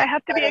feel like I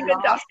have to be a good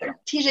doctor.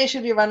 TJ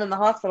should be running the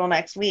hospital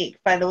next week,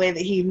 by the way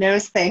that he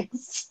knows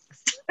things.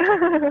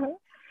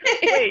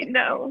 Wait,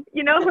 no.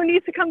 You know who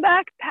needs to come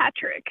back?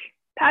 Patrick.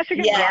 Patrick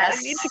and Robin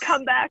need to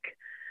come back.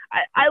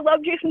 I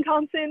love Jason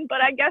Thompson,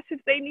 but I guess if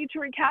they need to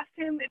recast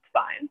him, it's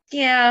fine.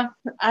 Yeah.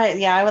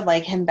 I would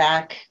like him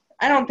back.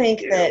 I don't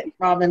think that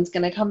Robin's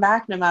going to come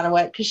back no matter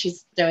what, because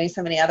she's doing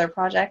so many other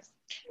projects.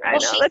 I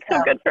know, that's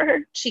so good for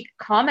her. She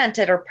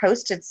commented or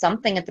posted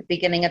something at the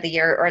beginning of the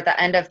year or at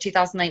the end of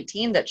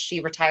 2019 that she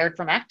retired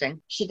from acting.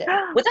 She did.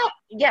 But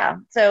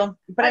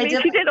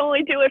she did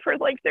only do it for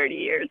like 30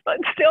 years, but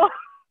still.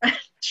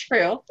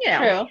 True. Yeah.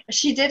 True.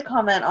 She did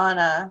comment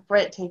on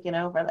Britt taking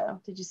over, though.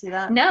 Did you see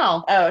that?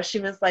 No. Oh, she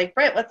was like,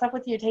 Britt, what's up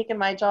with you taking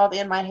my job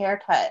and my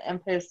haircut?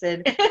 And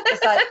posted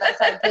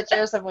side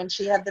pictures of when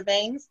she had the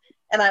bangs.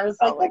 And I was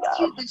like, that's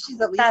cute that she's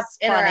at least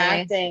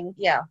interacting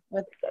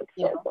with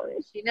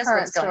she knows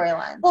current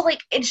storyline. Well,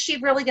 like, is she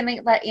really going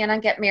to let Anna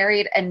get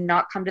married and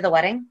not come to the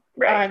wedding?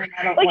 Right.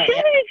 I don't like, she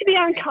doesn't need to be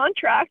on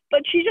contract,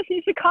 but she just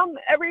needs to come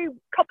every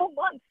couple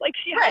months. Like,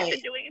 she has been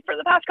doing it for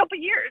the past couple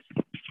years.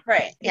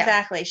 Right. Yeah.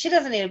 Exactly. She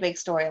doesn't need a big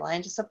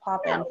storyline, just a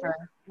pop in for.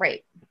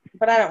 Right.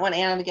 But I don't want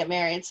Anna to get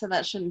married, so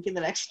that shouldn't be the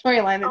next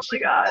storyline that she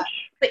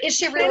gosh. But is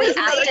she really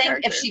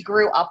acting if she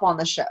grew up on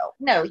the show?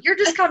 No, you're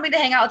just coming to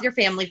hang out with your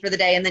family for the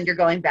day and then you're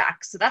going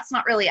back. So that's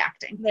not really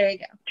acting. There you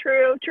go.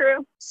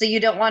 True. So you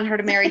don't want her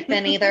to marry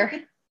Finn either?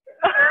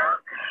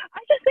 I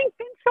just think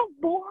Finn's so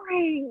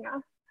boring.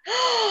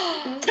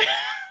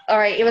 All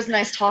right, it was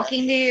nice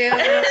talking to you.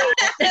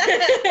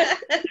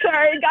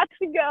 Sorry, got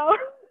to go.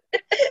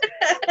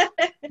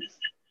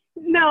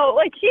 No,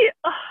 like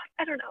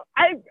I don't know.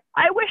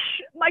 I wish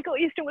Michael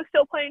Easton was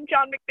still playing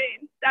John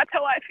McBain. That's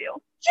how I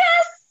feel.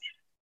 Yes!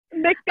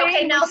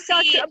 McBain was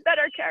such a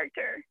better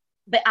character.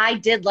 But I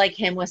did like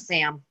him with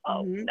Sam.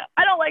 Oh, no,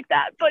 I don't like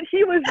that. But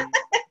he was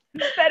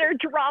better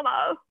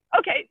drama.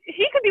 Okay,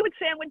 he could be with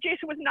Sam when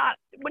Jason was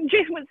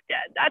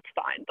dead. That's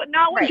fine. But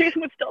not when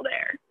Jason was still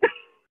there.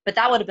 But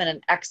that would have been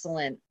an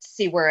excellent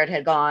see where it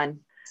had gone.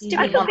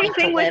 That's the same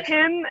thing with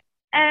him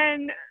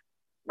and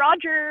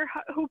Roger,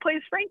 who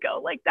plays Franco.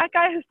 Like, that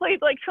guy has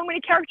played like so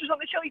many characters on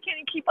the show, he can't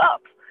even keep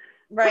up.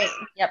 Right.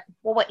 Yep.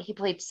 Well, he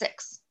played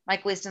 6.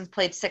 Mike Waston's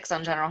played 6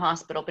 on General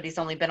Hospital, but he's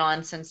only been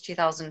on since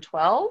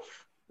 2012.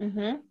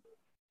 Mm-hmm.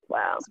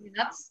 Wow. I mean,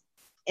 that's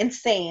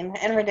insane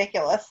and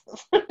ridiculous.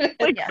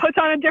 Like, puts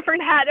on a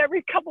different hat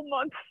every couple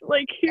months.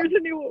 Like, here's a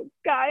new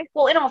guy.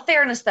 Well, in all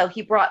fairness, though,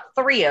 he brought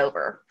 3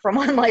 over from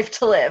One Life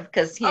to Live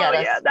because he had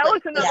a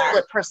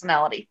split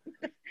personality.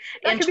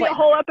 That could be a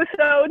whole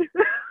episode.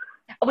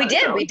 We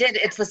did.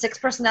 It's the 6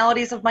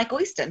 personalities of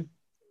Michael Easton.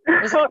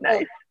 Nice.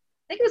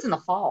 I think it was in the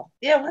fall.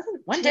 Yeah, it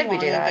wasn't. When did we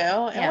do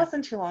that? It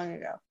wasn't too long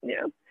ago.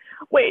 Yeah.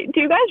 Wait,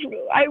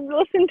 I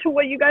listened to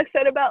what you guys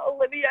said about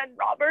Olivia and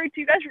Robert.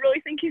 Do you guys really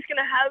think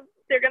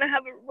they're gonna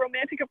have a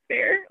romantic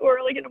affair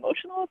or like an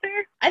emotional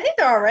affair? I think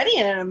they're already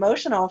in an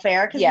emotional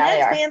affair because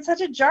Ned's being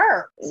such a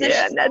jerk. So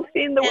Ned's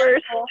being the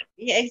worst.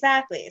 Yeah,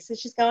 exactly. So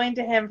she's going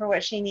to him for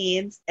what she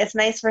needs. It's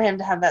nice for him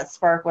to have that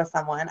spark with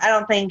someone. I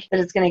don't think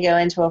that it's going to go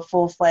into a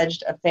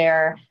full-fledged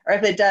affair, or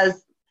if it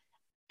does,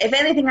 if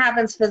anything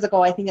happens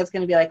physical, I think it's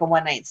going to be like a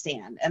one-night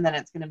stand, and then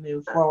it's going to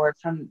move forward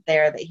from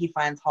there that he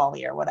finds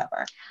Holly or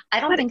whatever. I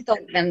don't think they'll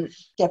even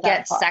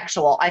get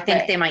sexual. I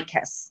think they might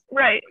kiss.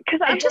 Right,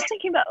 because I'm just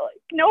thinking about, like,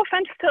 no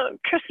offense to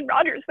Tristan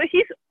Rogers, but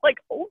he's, like,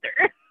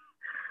 older.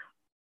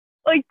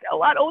 Like, a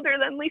lot older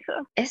than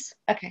Lisa.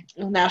 Okay.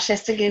 Now she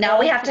has to Google. Now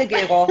we have to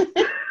Google.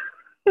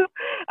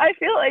 I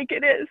feel like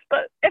it is,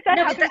 but if that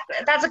happens...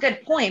 that's a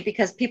good point,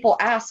 because people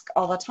ask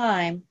all the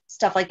time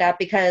stuff like that,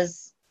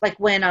 because, like,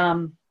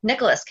 when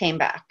Nicholas came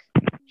back,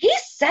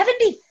 he's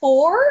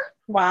 74?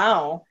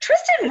 Wow.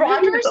 Tristan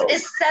Rogers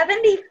is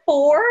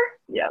 74?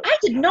 Yeah. I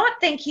did not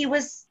think he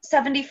was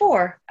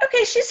 74.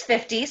 Okay, she's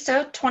 50,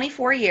 so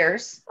 24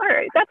 years. All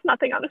right, that's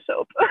nothing on a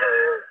soap.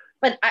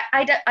 But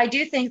I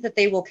do think that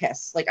they will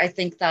kiss. Like, I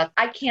think that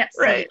I can't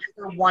see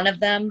either one of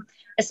them,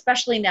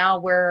 especially now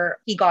where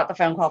he got the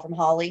phone call from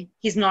Holly.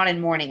 He's not in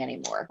mourning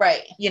anymore.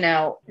 Right. You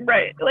know.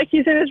 Right. Like,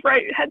 he's in his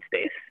right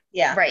headspace.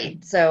 Yeah.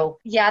 Right. So,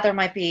 yeah, there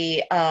might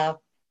be a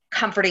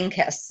comforting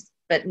kiss,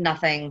 but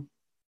nothing.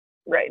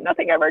 Right.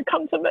 Nothing ever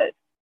comes of it.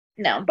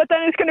 No. But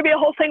then it's going to be a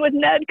whole thing with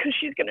Ned, because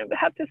she's going to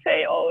have to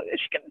say, oh,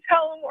 is she going to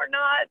tell him or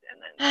not? And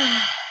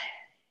then.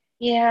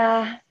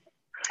 Yeah.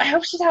 I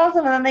hope she tells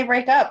him and then they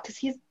break up, because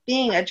he's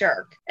being a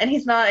jerk and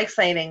he's not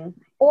exciting.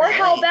 Or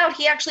how about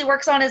he actually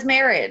works on his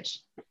marriage?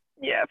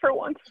 Yeah, for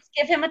once. Just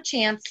give him a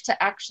chance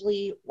to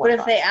actually work. What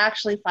if they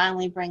actually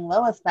finally bring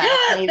Lois back?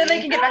 Then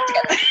they can get back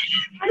together.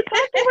 I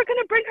thought they were going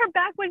to bring her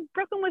back when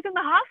Brooklyn was in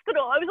the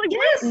hospital. I was like,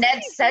 yes,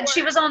 Ned said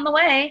she was on the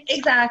way.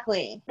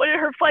 Exactly. What, did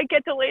her flight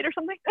get delayed or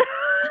something?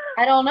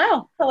 I don't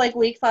know. For like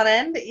weeks on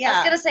end? Yeah. I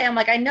was going to say, I'm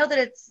like, I know that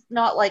it's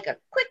not like a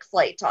quick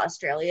flight to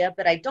Australia,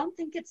 but I don't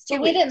think it's 2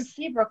 weeks. We didn't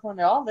see Brooklyn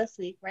at all this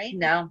week, right?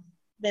 No.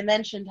 They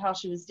mentioned how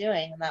she was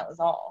doing, and that was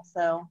all.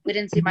 So we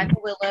didn't see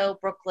Michael Willow,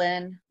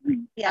 Brooklyn,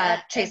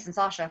 Chase and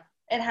Sasha.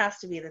 It has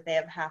to be that they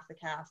have half the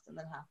cast and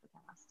then half the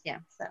cast. Yeah.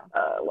 So.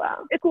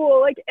 Wow. It's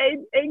cool. Like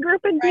A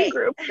group and B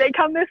group. They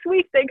come this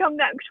week. They come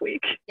next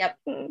week. Yep.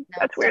 No,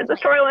 that's weird. The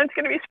storyline's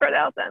going to be spread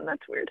out then.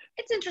 That's weird.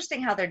 It's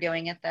interesting how they're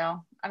doing it,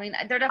 though. I mean,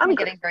 they're definitely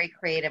getting very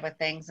creative with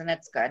things, and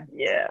it's good.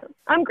 Yeah.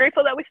 I'm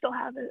grateful that we still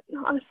have it,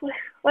 honestly.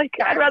 Like,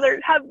 I'd rather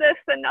have this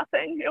than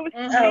nothing. It was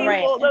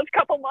painful those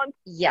couple months.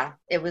 Yeah.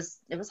 It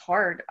was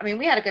hard. I mean,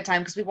 we had a good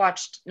time because we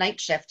watched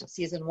Night Shift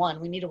season 1.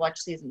 We need to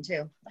watch season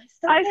 2.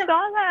 I saw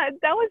that.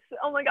 That was,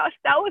 oh my gosh,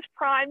 that was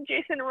prime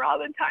Jason and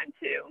Robin time,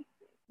 too.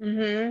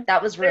 Mm-hmm.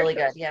 That was really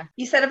good, yeah.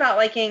 You said about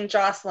liking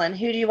Jocelyn.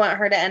 Who do you want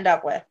her to end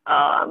up with?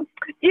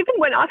 Even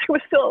when Oscar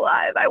was still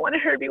alive, I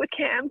wanted her to be with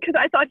Cam, because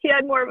I thought he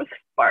had more of a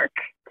spark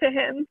to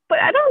him. But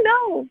I don't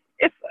know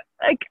if,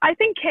 like, I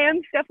think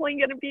Cam's definitely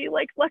going to be,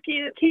 like,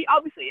 Lucky. He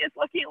obviously is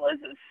Lucky and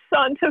Liz's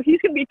son, so he's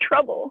going to be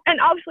trouble. And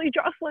obviously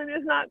Jocelyn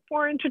is not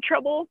foreign to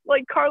trouble,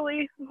 like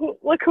Carly,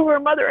 look who her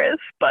mother is.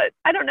 But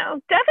I don't know.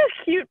 Dev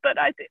is cute, but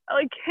I think,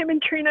 like, him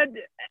and Trina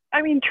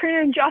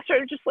and Joss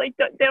are just, like,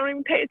 they don't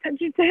even pay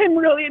attention to him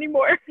really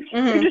anymore.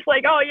 Mm-hmm. They're just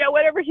like, oh, yeah,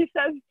 whatever he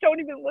says, don't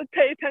even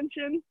pay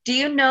attention. Do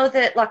you know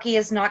that Lucky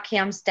is not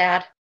Cam's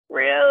dad?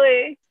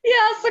 Really?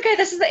 Yes, okay,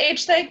 this is the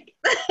age thing.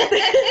 Wait,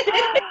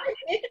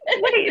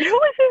 who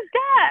was his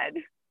dad?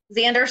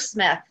 Xander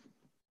Smith.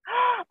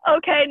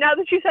 Okay, now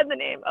that you said the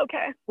name,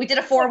 okay. We did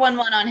a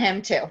 411 on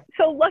him, too.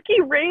 So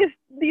Lucky raised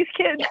these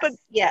kids, but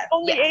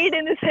only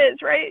Aiden is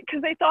his, right?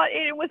 Because they thought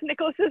Aiden was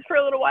Nicholas's for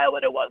a little while,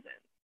 but it wasn't.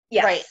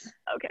 Yes. Right.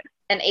 Okay.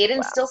 And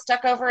Aiden's still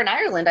stuck over in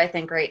Ireland, I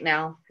think, right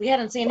now. We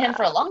hadn't seen him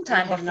for a long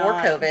time before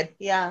COVID.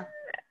 Yeah.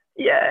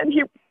 Yeah, and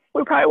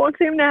we probably won't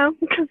see him now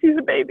because he's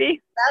a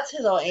baby. That's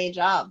his old age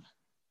up.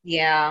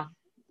 Yeah.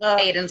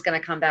 Aiden's going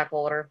to come back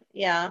older.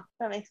 Yeah,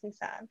 that makes me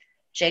sad.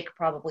 Jake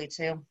probably,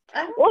 too.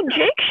 Well,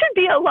 Jake should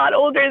be a lot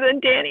older than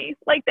Danny.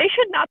 Like, they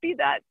should not be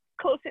that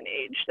close in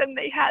age than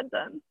they had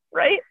them,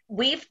 right?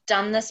 We've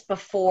done this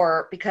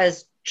before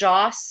because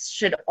Joss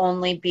should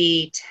only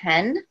be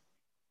 10.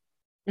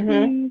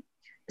 Mm-hmm.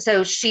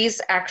 So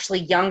she's actually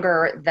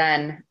younger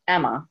than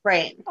Emma.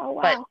 Right. Oh,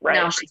 wow. But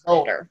now she's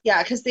older.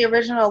 Yeah, because the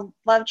original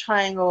love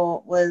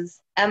triangle was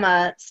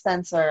Emma,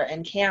 Spencer,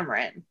 and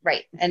Cameron.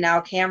 Right. And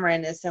now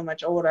Cameron is so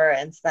much older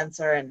and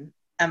Spencer and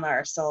Emma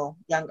are still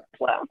younger.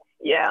 Wow.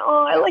 Yeah.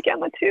 Oh, I like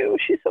Emma too.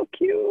 She's so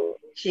cute.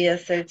 She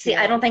is so cute. See,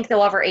 I don't think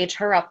they'll ever age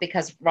her up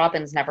because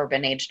Robin's never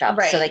been aged up.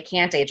 Right. So they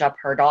can't age up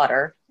her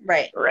daughter.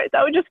 Right. Right.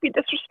 That would just be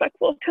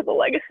disrespectful to the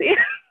legacy.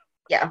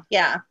 Yeah.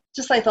 Yeah.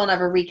 Just like they'll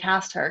never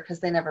recast her because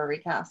they never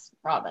recast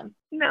Robin.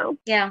 No.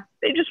 Yeah.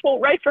 They just won't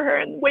write for her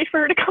and wait for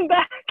her to come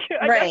back.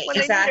 Right,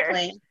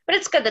 exactly. But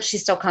it's good that she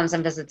still comes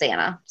and visits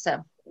Anna.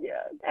 So.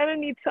 Yeah. Anna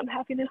needs some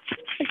happiness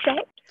like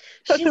that.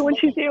 Especially when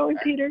she's dealing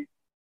with Peter.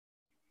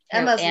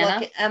 Emma's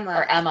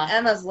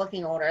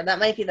looking older. That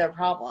might be their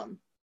problem.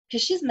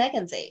 because she's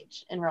Megan's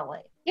age in real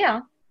life.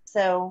 Yeah.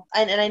 So,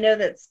 and I know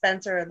that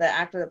Spencer, the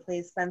actor that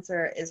plays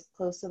Spencer, is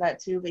close to that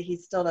too, but he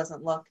still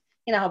doesn't look,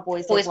 you know how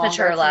boys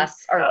mature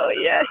less. Oh,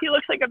 yeah, he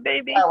looks like a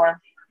baby.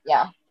 Lower.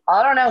 Yeah.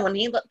 I don't know. When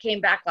he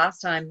came back last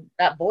time,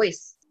 that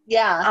voice.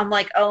 Yeah. I'm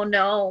like, oh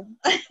no,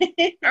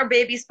 our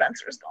baby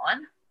Spencer's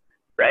gone.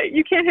 Right.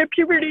 You can't hit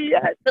puberty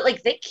yet. But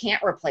like, they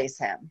can't replace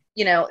him.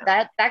 You know,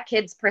 that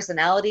kid's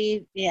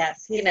personality.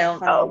 Yes. You know.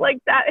 Oh, like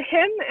that,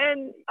 him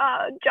and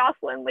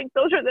Jocelyn, like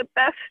those are the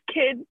best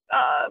kid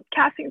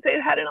castings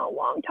they've had in a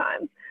long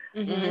time.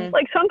 Mm-hmm.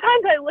 Like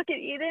sometimes I look at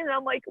Eden and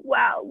I'm like,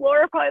 wow,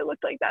 Laura probably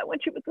looked like that when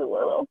she was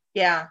little.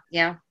 Yeah.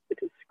 Yeah. Which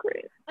is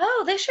great.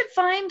 Oh, they should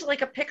find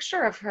like a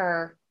picture of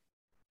her.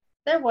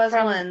 There was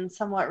one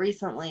somewhat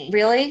recently.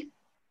 Really?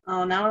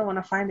 Oh, now I want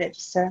to find it.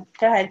 Just to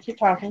go ahead, keep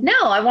talking. No,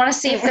 I want to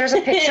see if there's a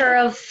picture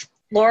of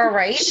Laura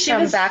Wright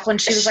from back when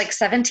she was like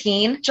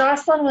 17.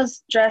 Jocelyn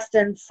was dressed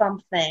in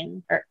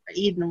something, or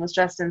Eden was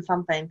dressed in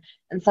something,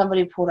 and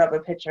somebody pulled up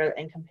a picture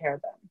and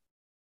compared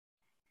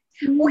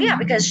them. Well, yeah,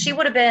 because she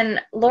would have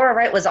been, Laura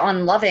Wright was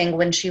on Loving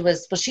when she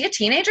was she a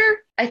teenager?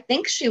 I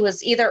think she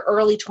was either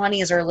early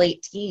 20s or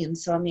late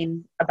teens. So, I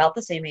mean, about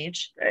the same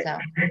age. Right.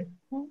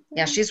 So,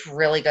 yeah, she's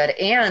really good.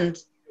 And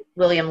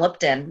William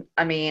Lipton.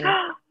 I mean.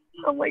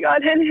 Oh my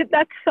God. And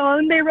that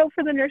song they wrote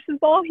for the Nurses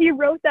Ball, he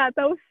wrote that.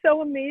 That was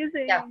so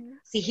amazing. Yeah.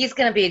 See, he's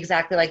going to be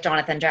exactly like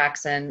Jonathan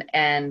Jackson.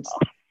 And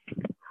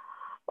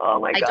oh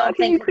my God. I don't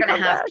think we're going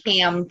to have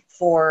Cam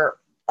for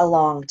a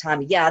long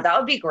time. Yeah, that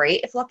would be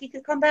great if Lucky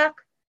could come back.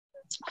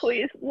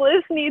 Please.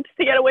 Liz needs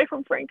to get away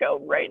from Franco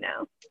right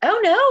now. Oh,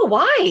 no.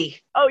 Why?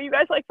 Oh, you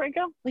guys like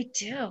Franco? We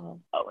do.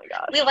 Oh, my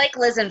gosh. We like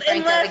Liz and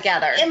Franco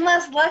together.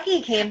 Unless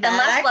Lucky came back.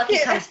 Unless Lucky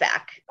comes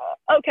back.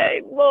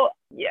 Okay. Well,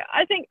 yeah.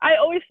 I think I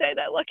always say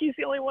that Lucky's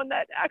the only one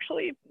that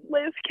actually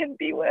Liz can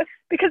be with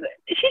because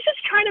she's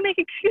just trying to make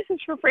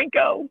excuses for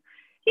Franco.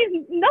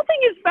 Nothing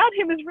about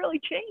him has really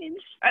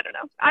changed. I don't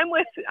know. I'm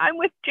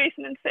with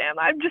Jason and Sam.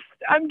 I'm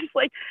just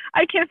like,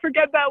 I can't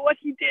forget about what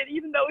he did,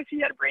 even though if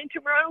he had a brain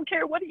tumor, I don't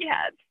care what he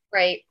had.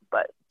 Right.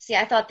 But see,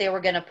 I thought they were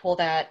going to pull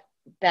that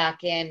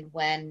back in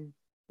when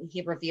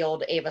he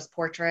revealed Ava's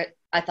portrait.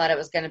 I thought it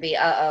was going to be,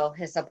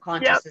 his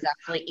subconscious is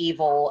actually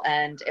evil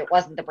and it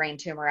wasn't the brain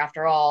tumor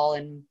after all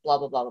and blah,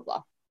 blah, blah, blah,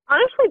 blah.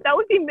 Honestly, that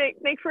would be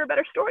make for a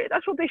better story.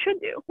 That's what they should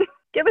do.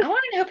 I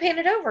want to know who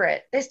painted over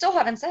it. They still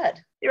haven't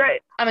said. You're right.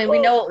 I mean, we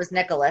know it was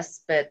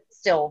Nicholas, but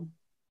still,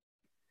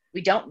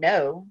 we don't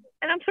know.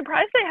 And I'm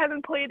surprised they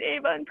haven't played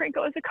Ava and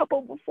Franco as a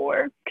couple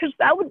before, because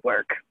that would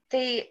work.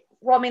 They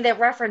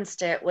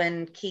referenced it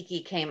when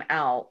Kiki came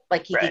out,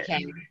 like Kiki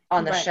came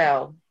on the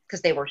show,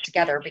 because they were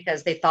together,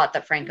 because they thought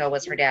that Franco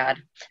was her dad.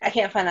 I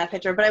can't find that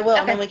picture, but I will,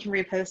 and then we can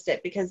repost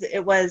it, because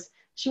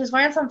she was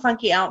wearing some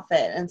funky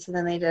outfit, and so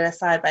then they did a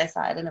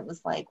side-by-side, and it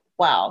was like,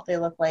 wow, they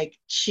look like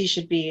she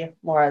should be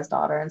Laura's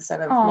daughter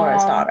instead of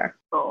Laura's daughter.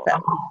 Oh,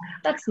 so.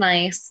 That's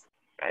nice.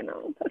 I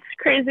know. That's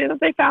crazy that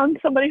they found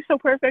somebody so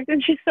perfect,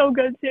 and she's so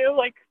good, too.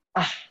 Like,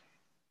 oh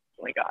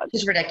my God.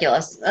 She's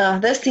ridiculous.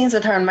 Those scenes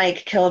with her and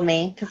Mike killed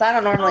me, because I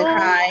don't normally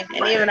cry,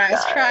 and even I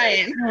was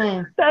crying.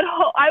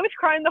 I was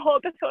crying the whole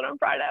episode on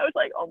Friday. I was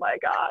like, oh my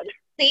God.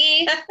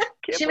 See?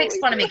 She makes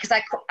fun of me, because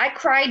I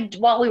cried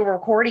while we were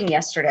recording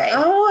yesterday.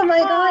 Oh my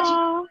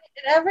God, you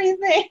did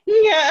everything.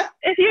 Yeah.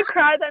 If you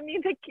cry, that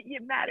means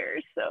it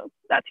matters, so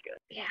that's good.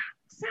 Yeah,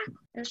 exactly.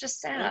 It was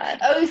just sad.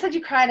 Oh, you said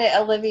you cried at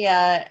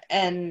Olivia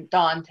and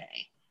Dante.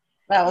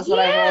 That was what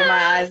I rolled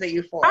my eyes at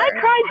you for. I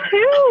cried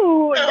too.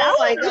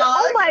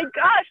 Oh my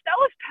gosh, that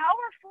was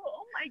powerful.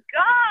 Oh my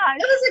gosh.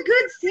 It was a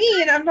good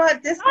scene. I'm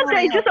not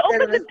discounting. Dante, just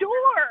open the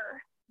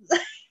door.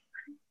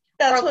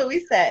 That's what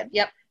we said.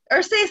 Yep.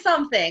 Or say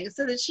something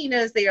so that she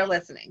knows that you're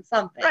listening.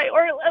 Something. Right.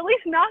 Or at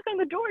least knock on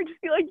the door. Just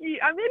be like,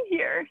 I'm in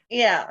here.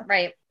 Yeah.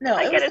 Right. No,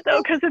 I get it,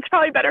 though, because it's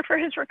probably better for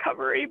his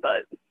recovery,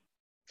 but.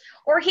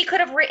 Or he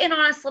could have written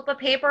on a slip of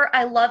paper,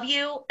 I love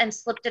you, and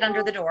slipped it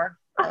under the door.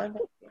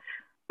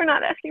 We're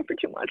not asking for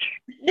too much.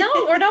 No,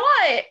 we're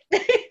not.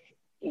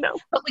 No.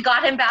 But we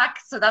got him back,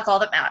 so that's all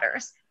that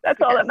matters. That's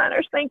all that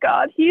matters. Thank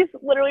God. He's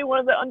literally one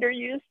of the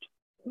underused,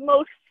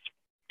 most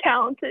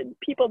talented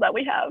people that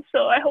we have.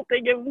 So I hope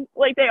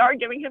they are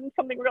giving him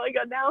something really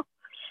good now.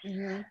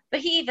 Mm-hmm. But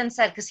he even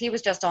said, because he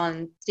was just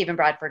on Stephen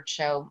Bradford's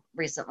show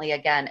recently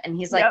again, and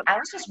he's like, I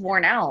was just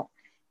worn out.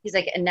 He's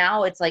like, and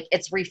now it's like,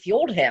 it's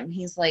refueled him.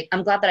 He's like,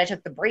 I'm glad that I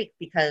took the break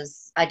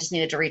because I just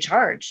needed to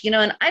recharge, and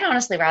I'd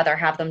honestly rather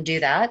have them do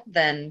that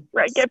than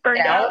get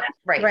burned out.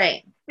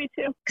 Right. Me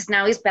too. Because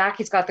now he's back.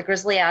 He's got the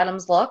Grizzly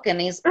Adams look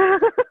and he's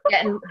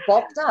getting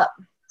bulked up.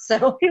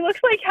 So he looks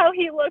like how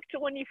he looked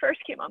when he first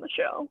came on the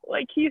show.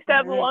 Like he used to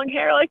have the long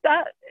hair like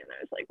that. And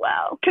I was like,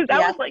 wow. Because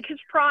that was like his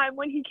prime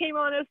when he came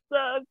on as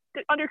the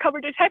undercover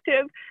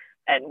detective.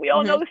 And we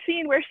all know the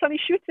scene where Sonny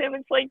shoots him.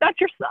 It's like, that's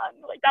your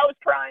son. Like, that was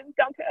prime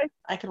Dante.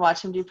 I could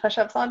watch him do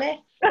push-ups all day.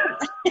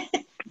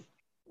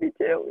 Me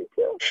too.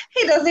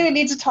 He doesn't even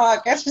need to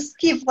talk. I just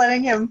keep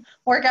letting him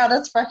work out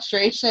his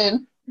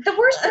frustration. The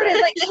worst part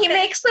is, like, he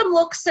makes them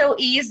look so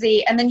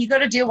easy. And then you go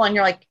to do one,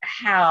 you're like,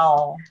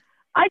 how?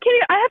 I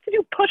have to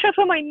do push-ups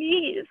on my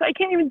knees. I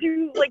can't even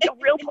do like a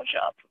real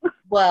push-up.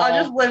 Well,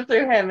 I'll just live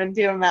through him and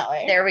do him that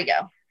way. There we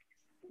go.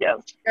 Yeah.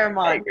 Come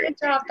on. Good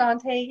job,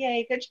 Dante.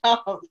 Yay, good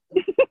job.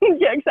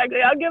 Yeah,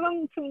 exactly. I'll give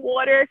him some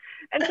water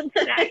and some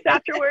snacks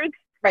afterwards.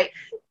 Right.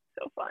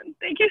 So fun.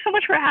 Thank you so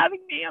much for having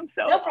me. I'm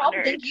so No problem.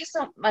 honored. Thank you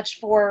so much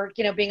for,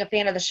 being a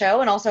fan of the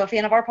show and also a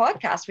fan of our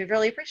podcast. We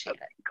really appreciate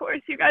it. Of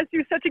course, you guys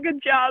do such a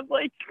good job.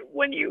 Like,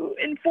 when you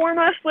inform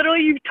us,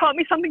 literally, you taught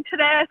me something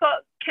today. I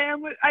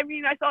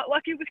thought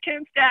Lucky was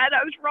Cam's dad.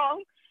 I was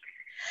wrong.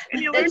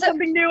 And you learn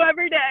something new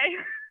every day.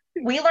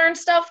 We learn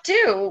stuff,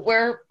 too,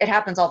 where it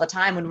happens all the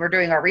time when we're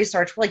doing our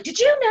research. We're like, did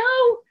you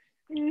know?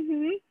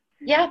 Mm-hmm.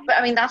 Yeah, but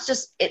I mean, that's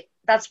just it.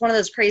 That's one of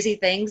those crazy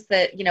things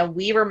that,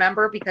 we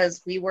remember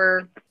because we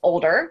were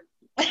older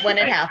when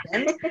it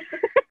happened.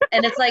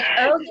 And it's like,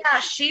 oh,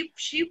 yeah,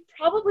 she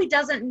probably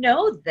doesn't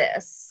know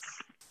this,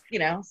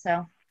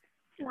 so.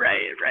 Right.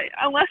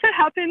 Unless it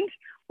happened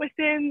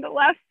within the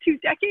last 2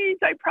 decades,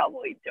 I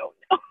probably don't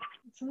know.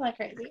 Isn't that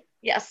crazy?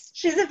 Yes.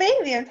 She's a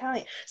baby, I'm telling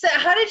you. So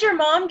how did your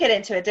mom get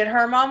into it? Did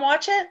her mom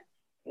watch it?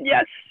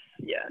 Yes.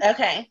 Yeah.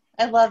 Okay.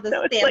 I love this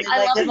family. Like,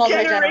 I love this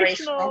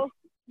multi-generational.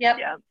 Yep.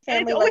 Yeah. Family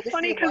And it's always legacy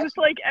funny because it's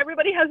like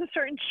everybody has a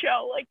certain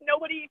show. Like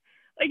nobody,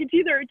 like it's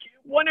either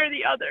one or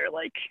the other.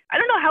 Like I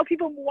don't know how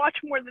people watch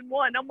more than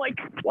one. I'm like,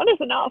 one is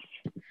enough.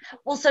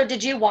 Well, so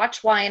did you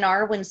watch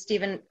Y&R when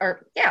Stephen, I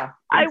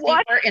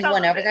watched and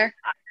went over there?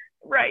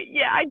 Right.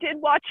 Yeah, I did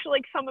watch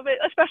like some of it,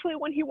 especially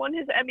when he won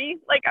his Emmy.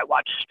 Like I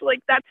watched like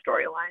that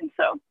storyline.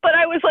 So, but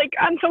I was like,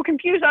 I'm so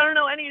confused. I don't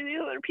know any of these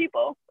other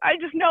people. I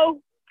just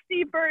know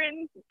Steve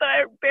Burton, but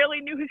I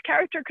barely knew his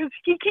character because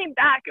he came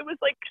back. It was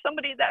like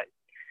somebody that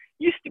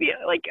used to be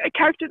like a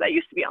character that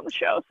used to be on the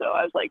show. So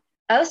I was like,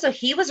 oh, so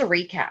he was a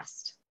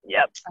recast.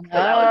 Yep. Oh, so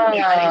that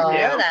was I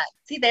didn't know that.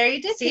 See, there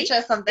you did teach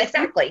us something.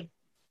 Exactly.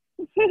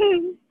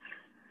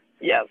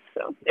 Yeah,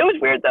 so it was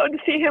weird though to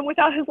see him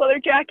without his leather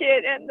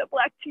jacket and the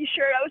black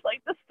T-shirt. I was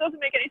like, this doesn't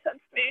make any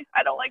sense to me.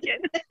 I don't like it.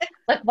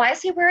 Like, why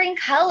is he wearing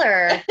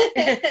color?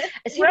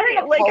 Is he wearing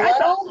a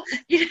polo?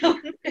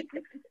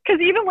 Because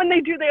even when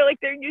they do their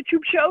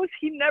YouTube shows,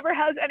 he never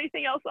has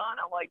anything else on.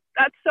 I'm like,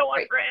 that's so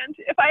on brand.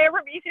 If I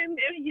ever meet him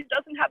and he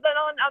doesn't have that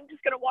on, I'm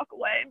just gonna walk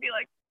away and be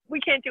like,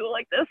 we can't do it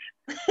like this.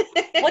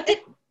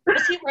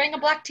 Was he wearing a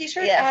black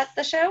T-shirt at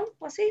the show?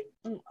 Was he?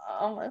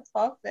 Almost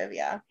positive,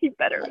 yeah. He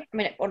better. I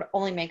mean, it would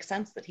only make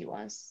sense that he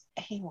was.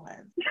 He was.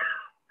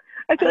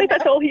 I feel like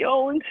that's all he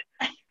owned.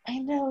 I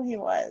know he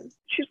was.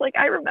 She's like,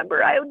 I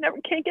remember.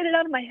 Can't get it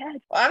out of my head.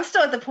 Well, I'm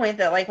still at the point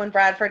that when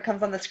Bradford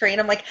comes on the screen,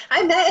 I'm like,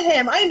 I met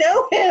him. I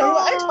know him.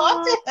 I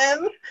talked to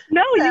him.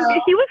 No,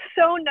 he was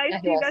so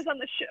nice to you guys on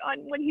the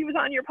show. When he was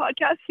on your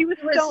podcast, he was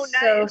so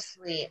nice. So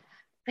sweet.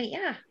 But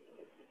yeah.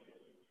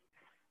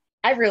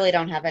 I really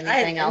don't have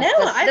anything else. No,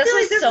 I feel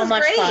like this so was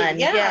much great. fun.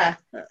 Yeah.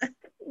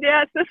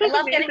 Yes, this was I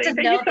love amazing. getting to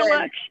Thank know you so them.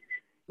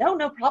 much.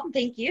 No problem.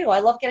 Thank you. I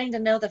love getting to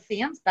know the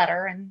fans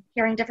better and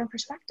hearing different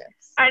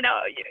perspectives. I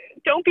know.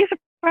 Don't be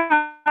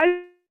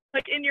surprised.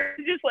 In your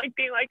just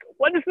being like,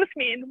 what does this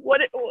mean?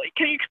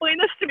 Can you explain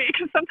this to me?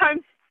 Because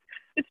sometimes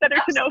it's better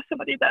to know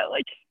somebody that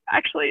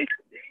actually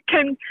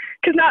can.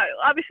 Because not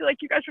obviously,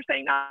 you guys were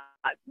saying, not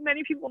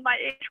many people my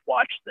age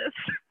watch this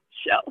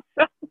show.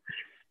 So.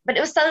 But it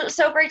was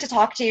so great to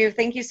talk to you.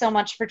 Thank you so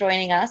much for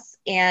joining us.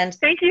 And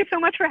thank you so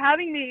much for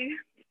having me.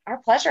 Our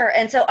pleasure.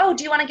 And so,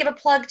 do you want to give a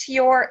plug to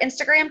your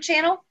Instagram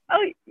channel?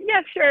 Oh, yeah,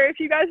 sure. If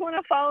you guys want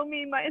to follow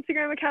me, my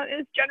Instagram account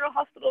is General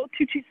Hospital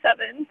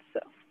 227. So.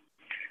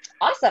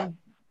 Awesome.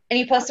 And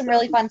you post some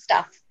really fun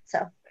stuff. So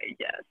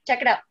yes.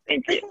 Check it out.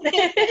 Thank you.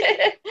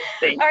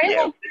 All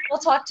right. We'll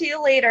talk to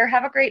you later.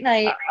 Have a great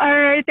night. All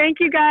right. Thank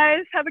you,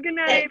 guys. Have a good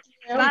night.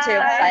 You too.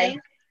 Bye.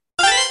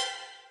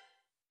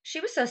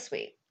 She was so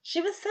sweet. She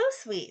was so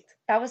sweet.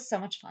 That was so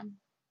much fun.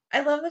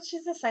 I love that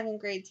she's a second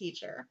grade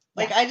teacher.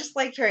 Yes. I just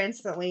liked her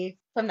instantly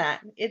from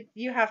that.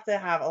 You have to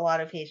have a lot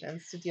of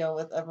patience to deal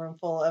with a room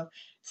full of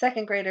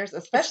second graders,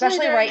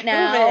 especially right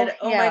now. COVID.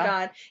 Oh my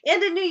God.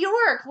 And in New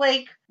York,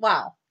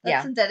 wow.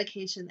 That's some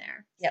dedication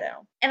there. Yep.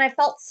 So. And I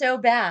felt so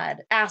bad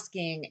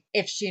asking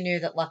if she knew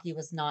that Lucky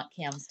was not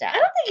Cam's dad. I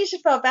don't think you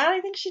should feel bad.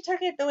 I think she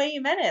took it the way you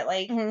meant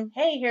it.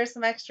 Hey, here's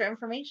some extra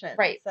information.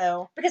 Right.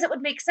 So because it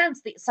would make sense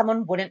that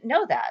someone wouldn't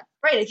know that.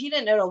 Right. If you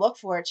didn't know to look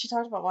for it, she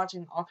talked about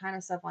watching all kind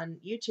of stuff on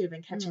YouTube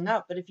and catching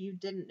up. But if you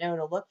didn't know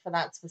to look for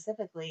that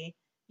specifically,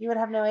 you would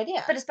have no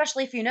idea. But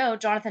especially if you know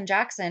Jonathan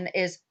Jackson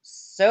is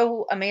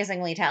so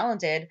amazingly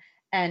talented,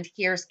 and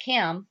here's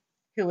Cam,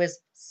 who is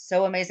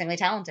so amazingly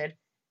talented.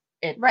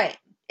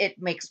 It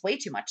makes way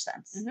too much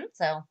sense.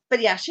 So,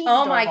 but yeah, she was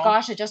oh adorable. my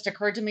gosh, it just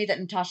occurred to me that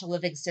Natasha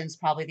Livingston's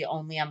probably the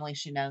only Emily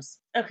she knows.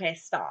 Okay,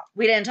 stop.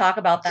 We didn't talk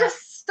about that.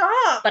 Just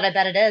stop. But I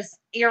bet it is.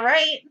 You're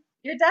right.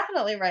 You're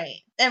definitely right.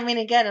 I mean,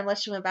 again,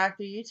 unless she went back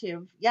through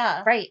YouTube.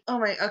 Yeah. Right. Oh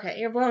my, okay,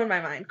 you're blowing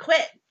my mind.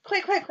 Quit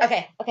Quick.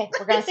 Okay.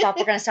 We're going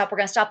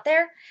to stop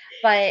there.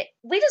 But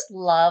we just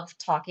love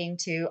talking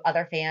to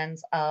other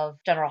fans of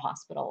General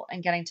Hospital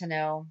and getting to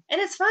know. And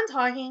it's fun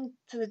talking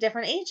to the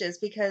different ages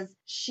because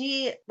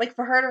she, like,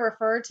 for her to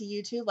refer to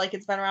YouTube like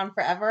it's been around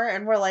forever.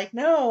 And we're like,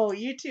 no,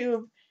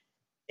 YouTube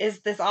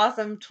is this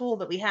awesome tool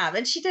that we have.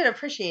 And she did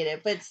appreciate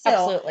it, but still,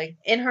 absolutely,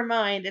 in her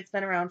mind, it's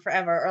been around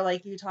forever. Or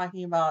like you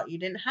talking about, you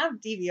didn't have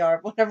DVR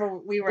whenever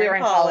we were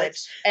in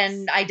college.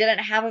 And I didn't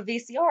have a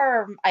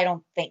VCR, I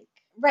don't think.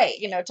 Right.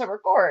 To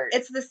record.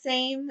 It's the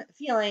same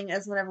feeling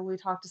as whenever we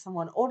talk to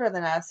someone older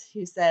than us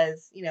who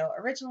says,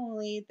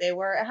 originally they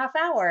were a half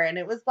hour and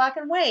it was black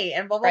and white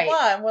and blah, blah,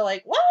 blah. And we're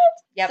like, what?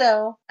 Yep.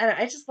 So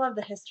I just love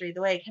the history,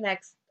 the way it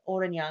connects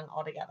old and young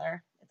all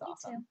together. It's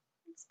awesome. Me too.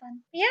 It's fun.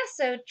 Yeah,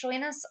 so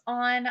join us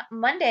on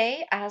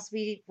Monday as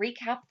we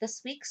recap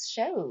this week's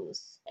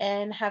shows.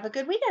 And have a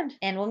good weekend.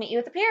 And we'll meet you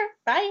at the pier.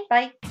 Bye.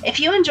 Bye. If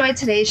you enjoyed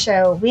today's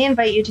show, we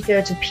invite you to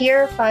go to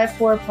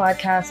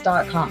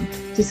pier54podcast.com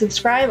to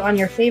subscribe on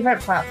your favorite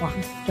platform.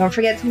 Don't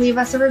forget to leave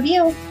us a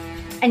review.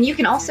 And you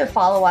can also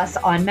follow us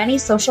on many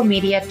social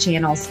media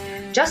channels.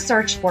 Just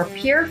search for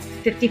Pier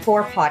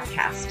 54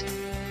 Podcast.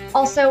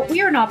 Also,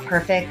 we are not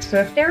perfect,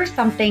 so if there is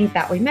something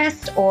that we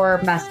missed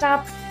or messed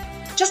up,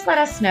 just let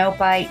us know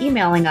by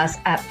emailing us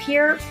at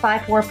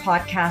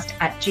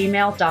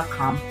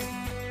pier54podcast@gmail.com.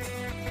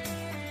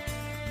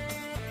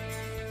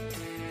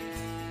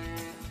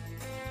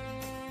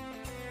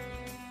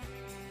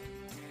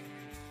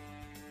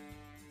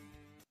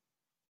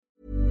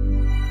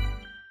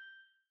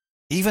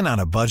 Even on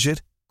a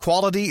budget,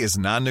 quality is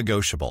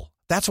non-negotiable.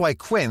 That's why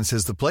Quince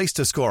is the place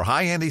to score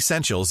high-end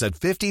essentials at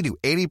 50 to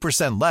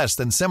 80% less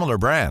than similar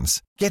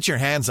brands. Get your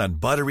hands on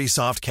buttery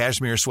soft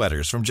cashmere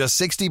sweaters from just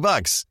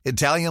 $60,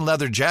 Italian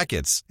leather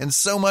jackets, and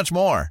so much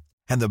more.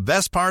 And the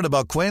best part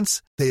about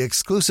Quince, they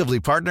exclusively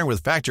partner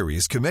with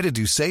factories committed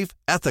to safe,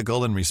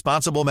 ethical, and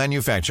responsible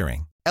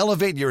manufacturing.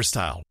 Elevate your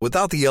style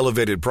without the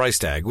elevated price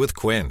tag with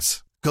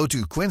Quince. Go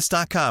to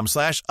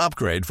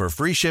quince.com/upgrade for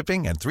free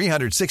shipping and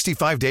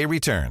 365-day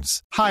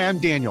returns. Hi, I'm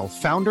Daniel,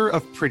 founder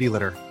of Pretty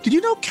Litter. Did you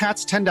know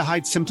cats tend to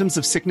hide symptoms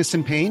of sickness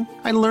and pain?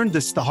 I learned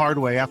this the hard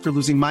way after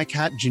losing my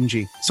cat,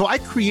 Gingy. So I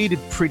created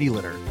Pretty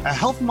Litter, a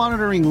health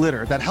monitoring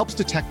litter that helps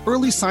detect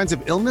early signs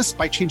of illness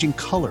by changing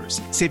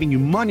colors, saving you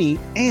money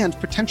and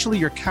potentially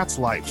your cat's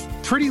life.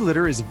 Pretty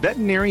Litter is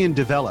veterinarian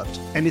developed,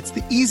 and it's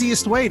the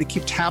easiest way to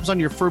keep tabs on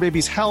your fur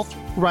baby's health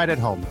right at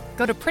home.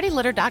 Go to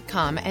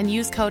prettylitter.com and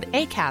use code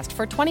ACAST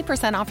for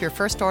 20% off your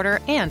first order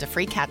and a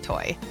free cat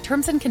toy.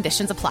 Terms and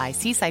conditions apply.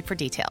 See site for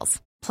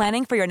details.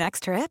 Planning for your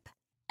next trip?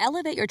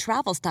 Elevate your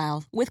travel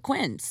style with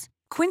Quince.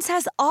 Quince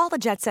has all the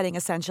jet-setting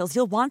essentials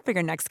you'll want for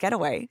your next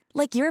getaway,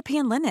 like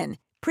European linen,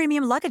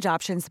 premium luggage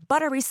options,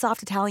 buttery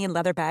soft Italian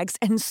leather bags,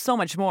 and so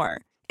much more.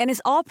 And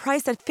is all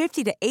priced at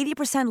 50 to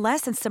 80%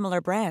 less than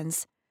similar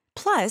brands.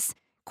 Plus,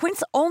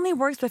 Quince only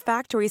works with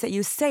factories that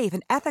use safe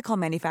and ethical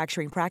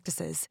manufacturing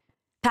practices.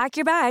 Pack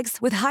your bags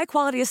with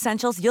high-quality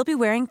essentials you'll be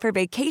wearing for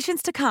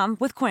vacations to come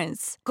with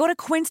Quince. Go to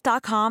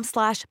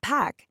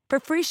quince.com/pack for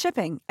free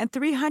shipping and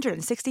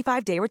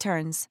 365-day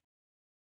returns.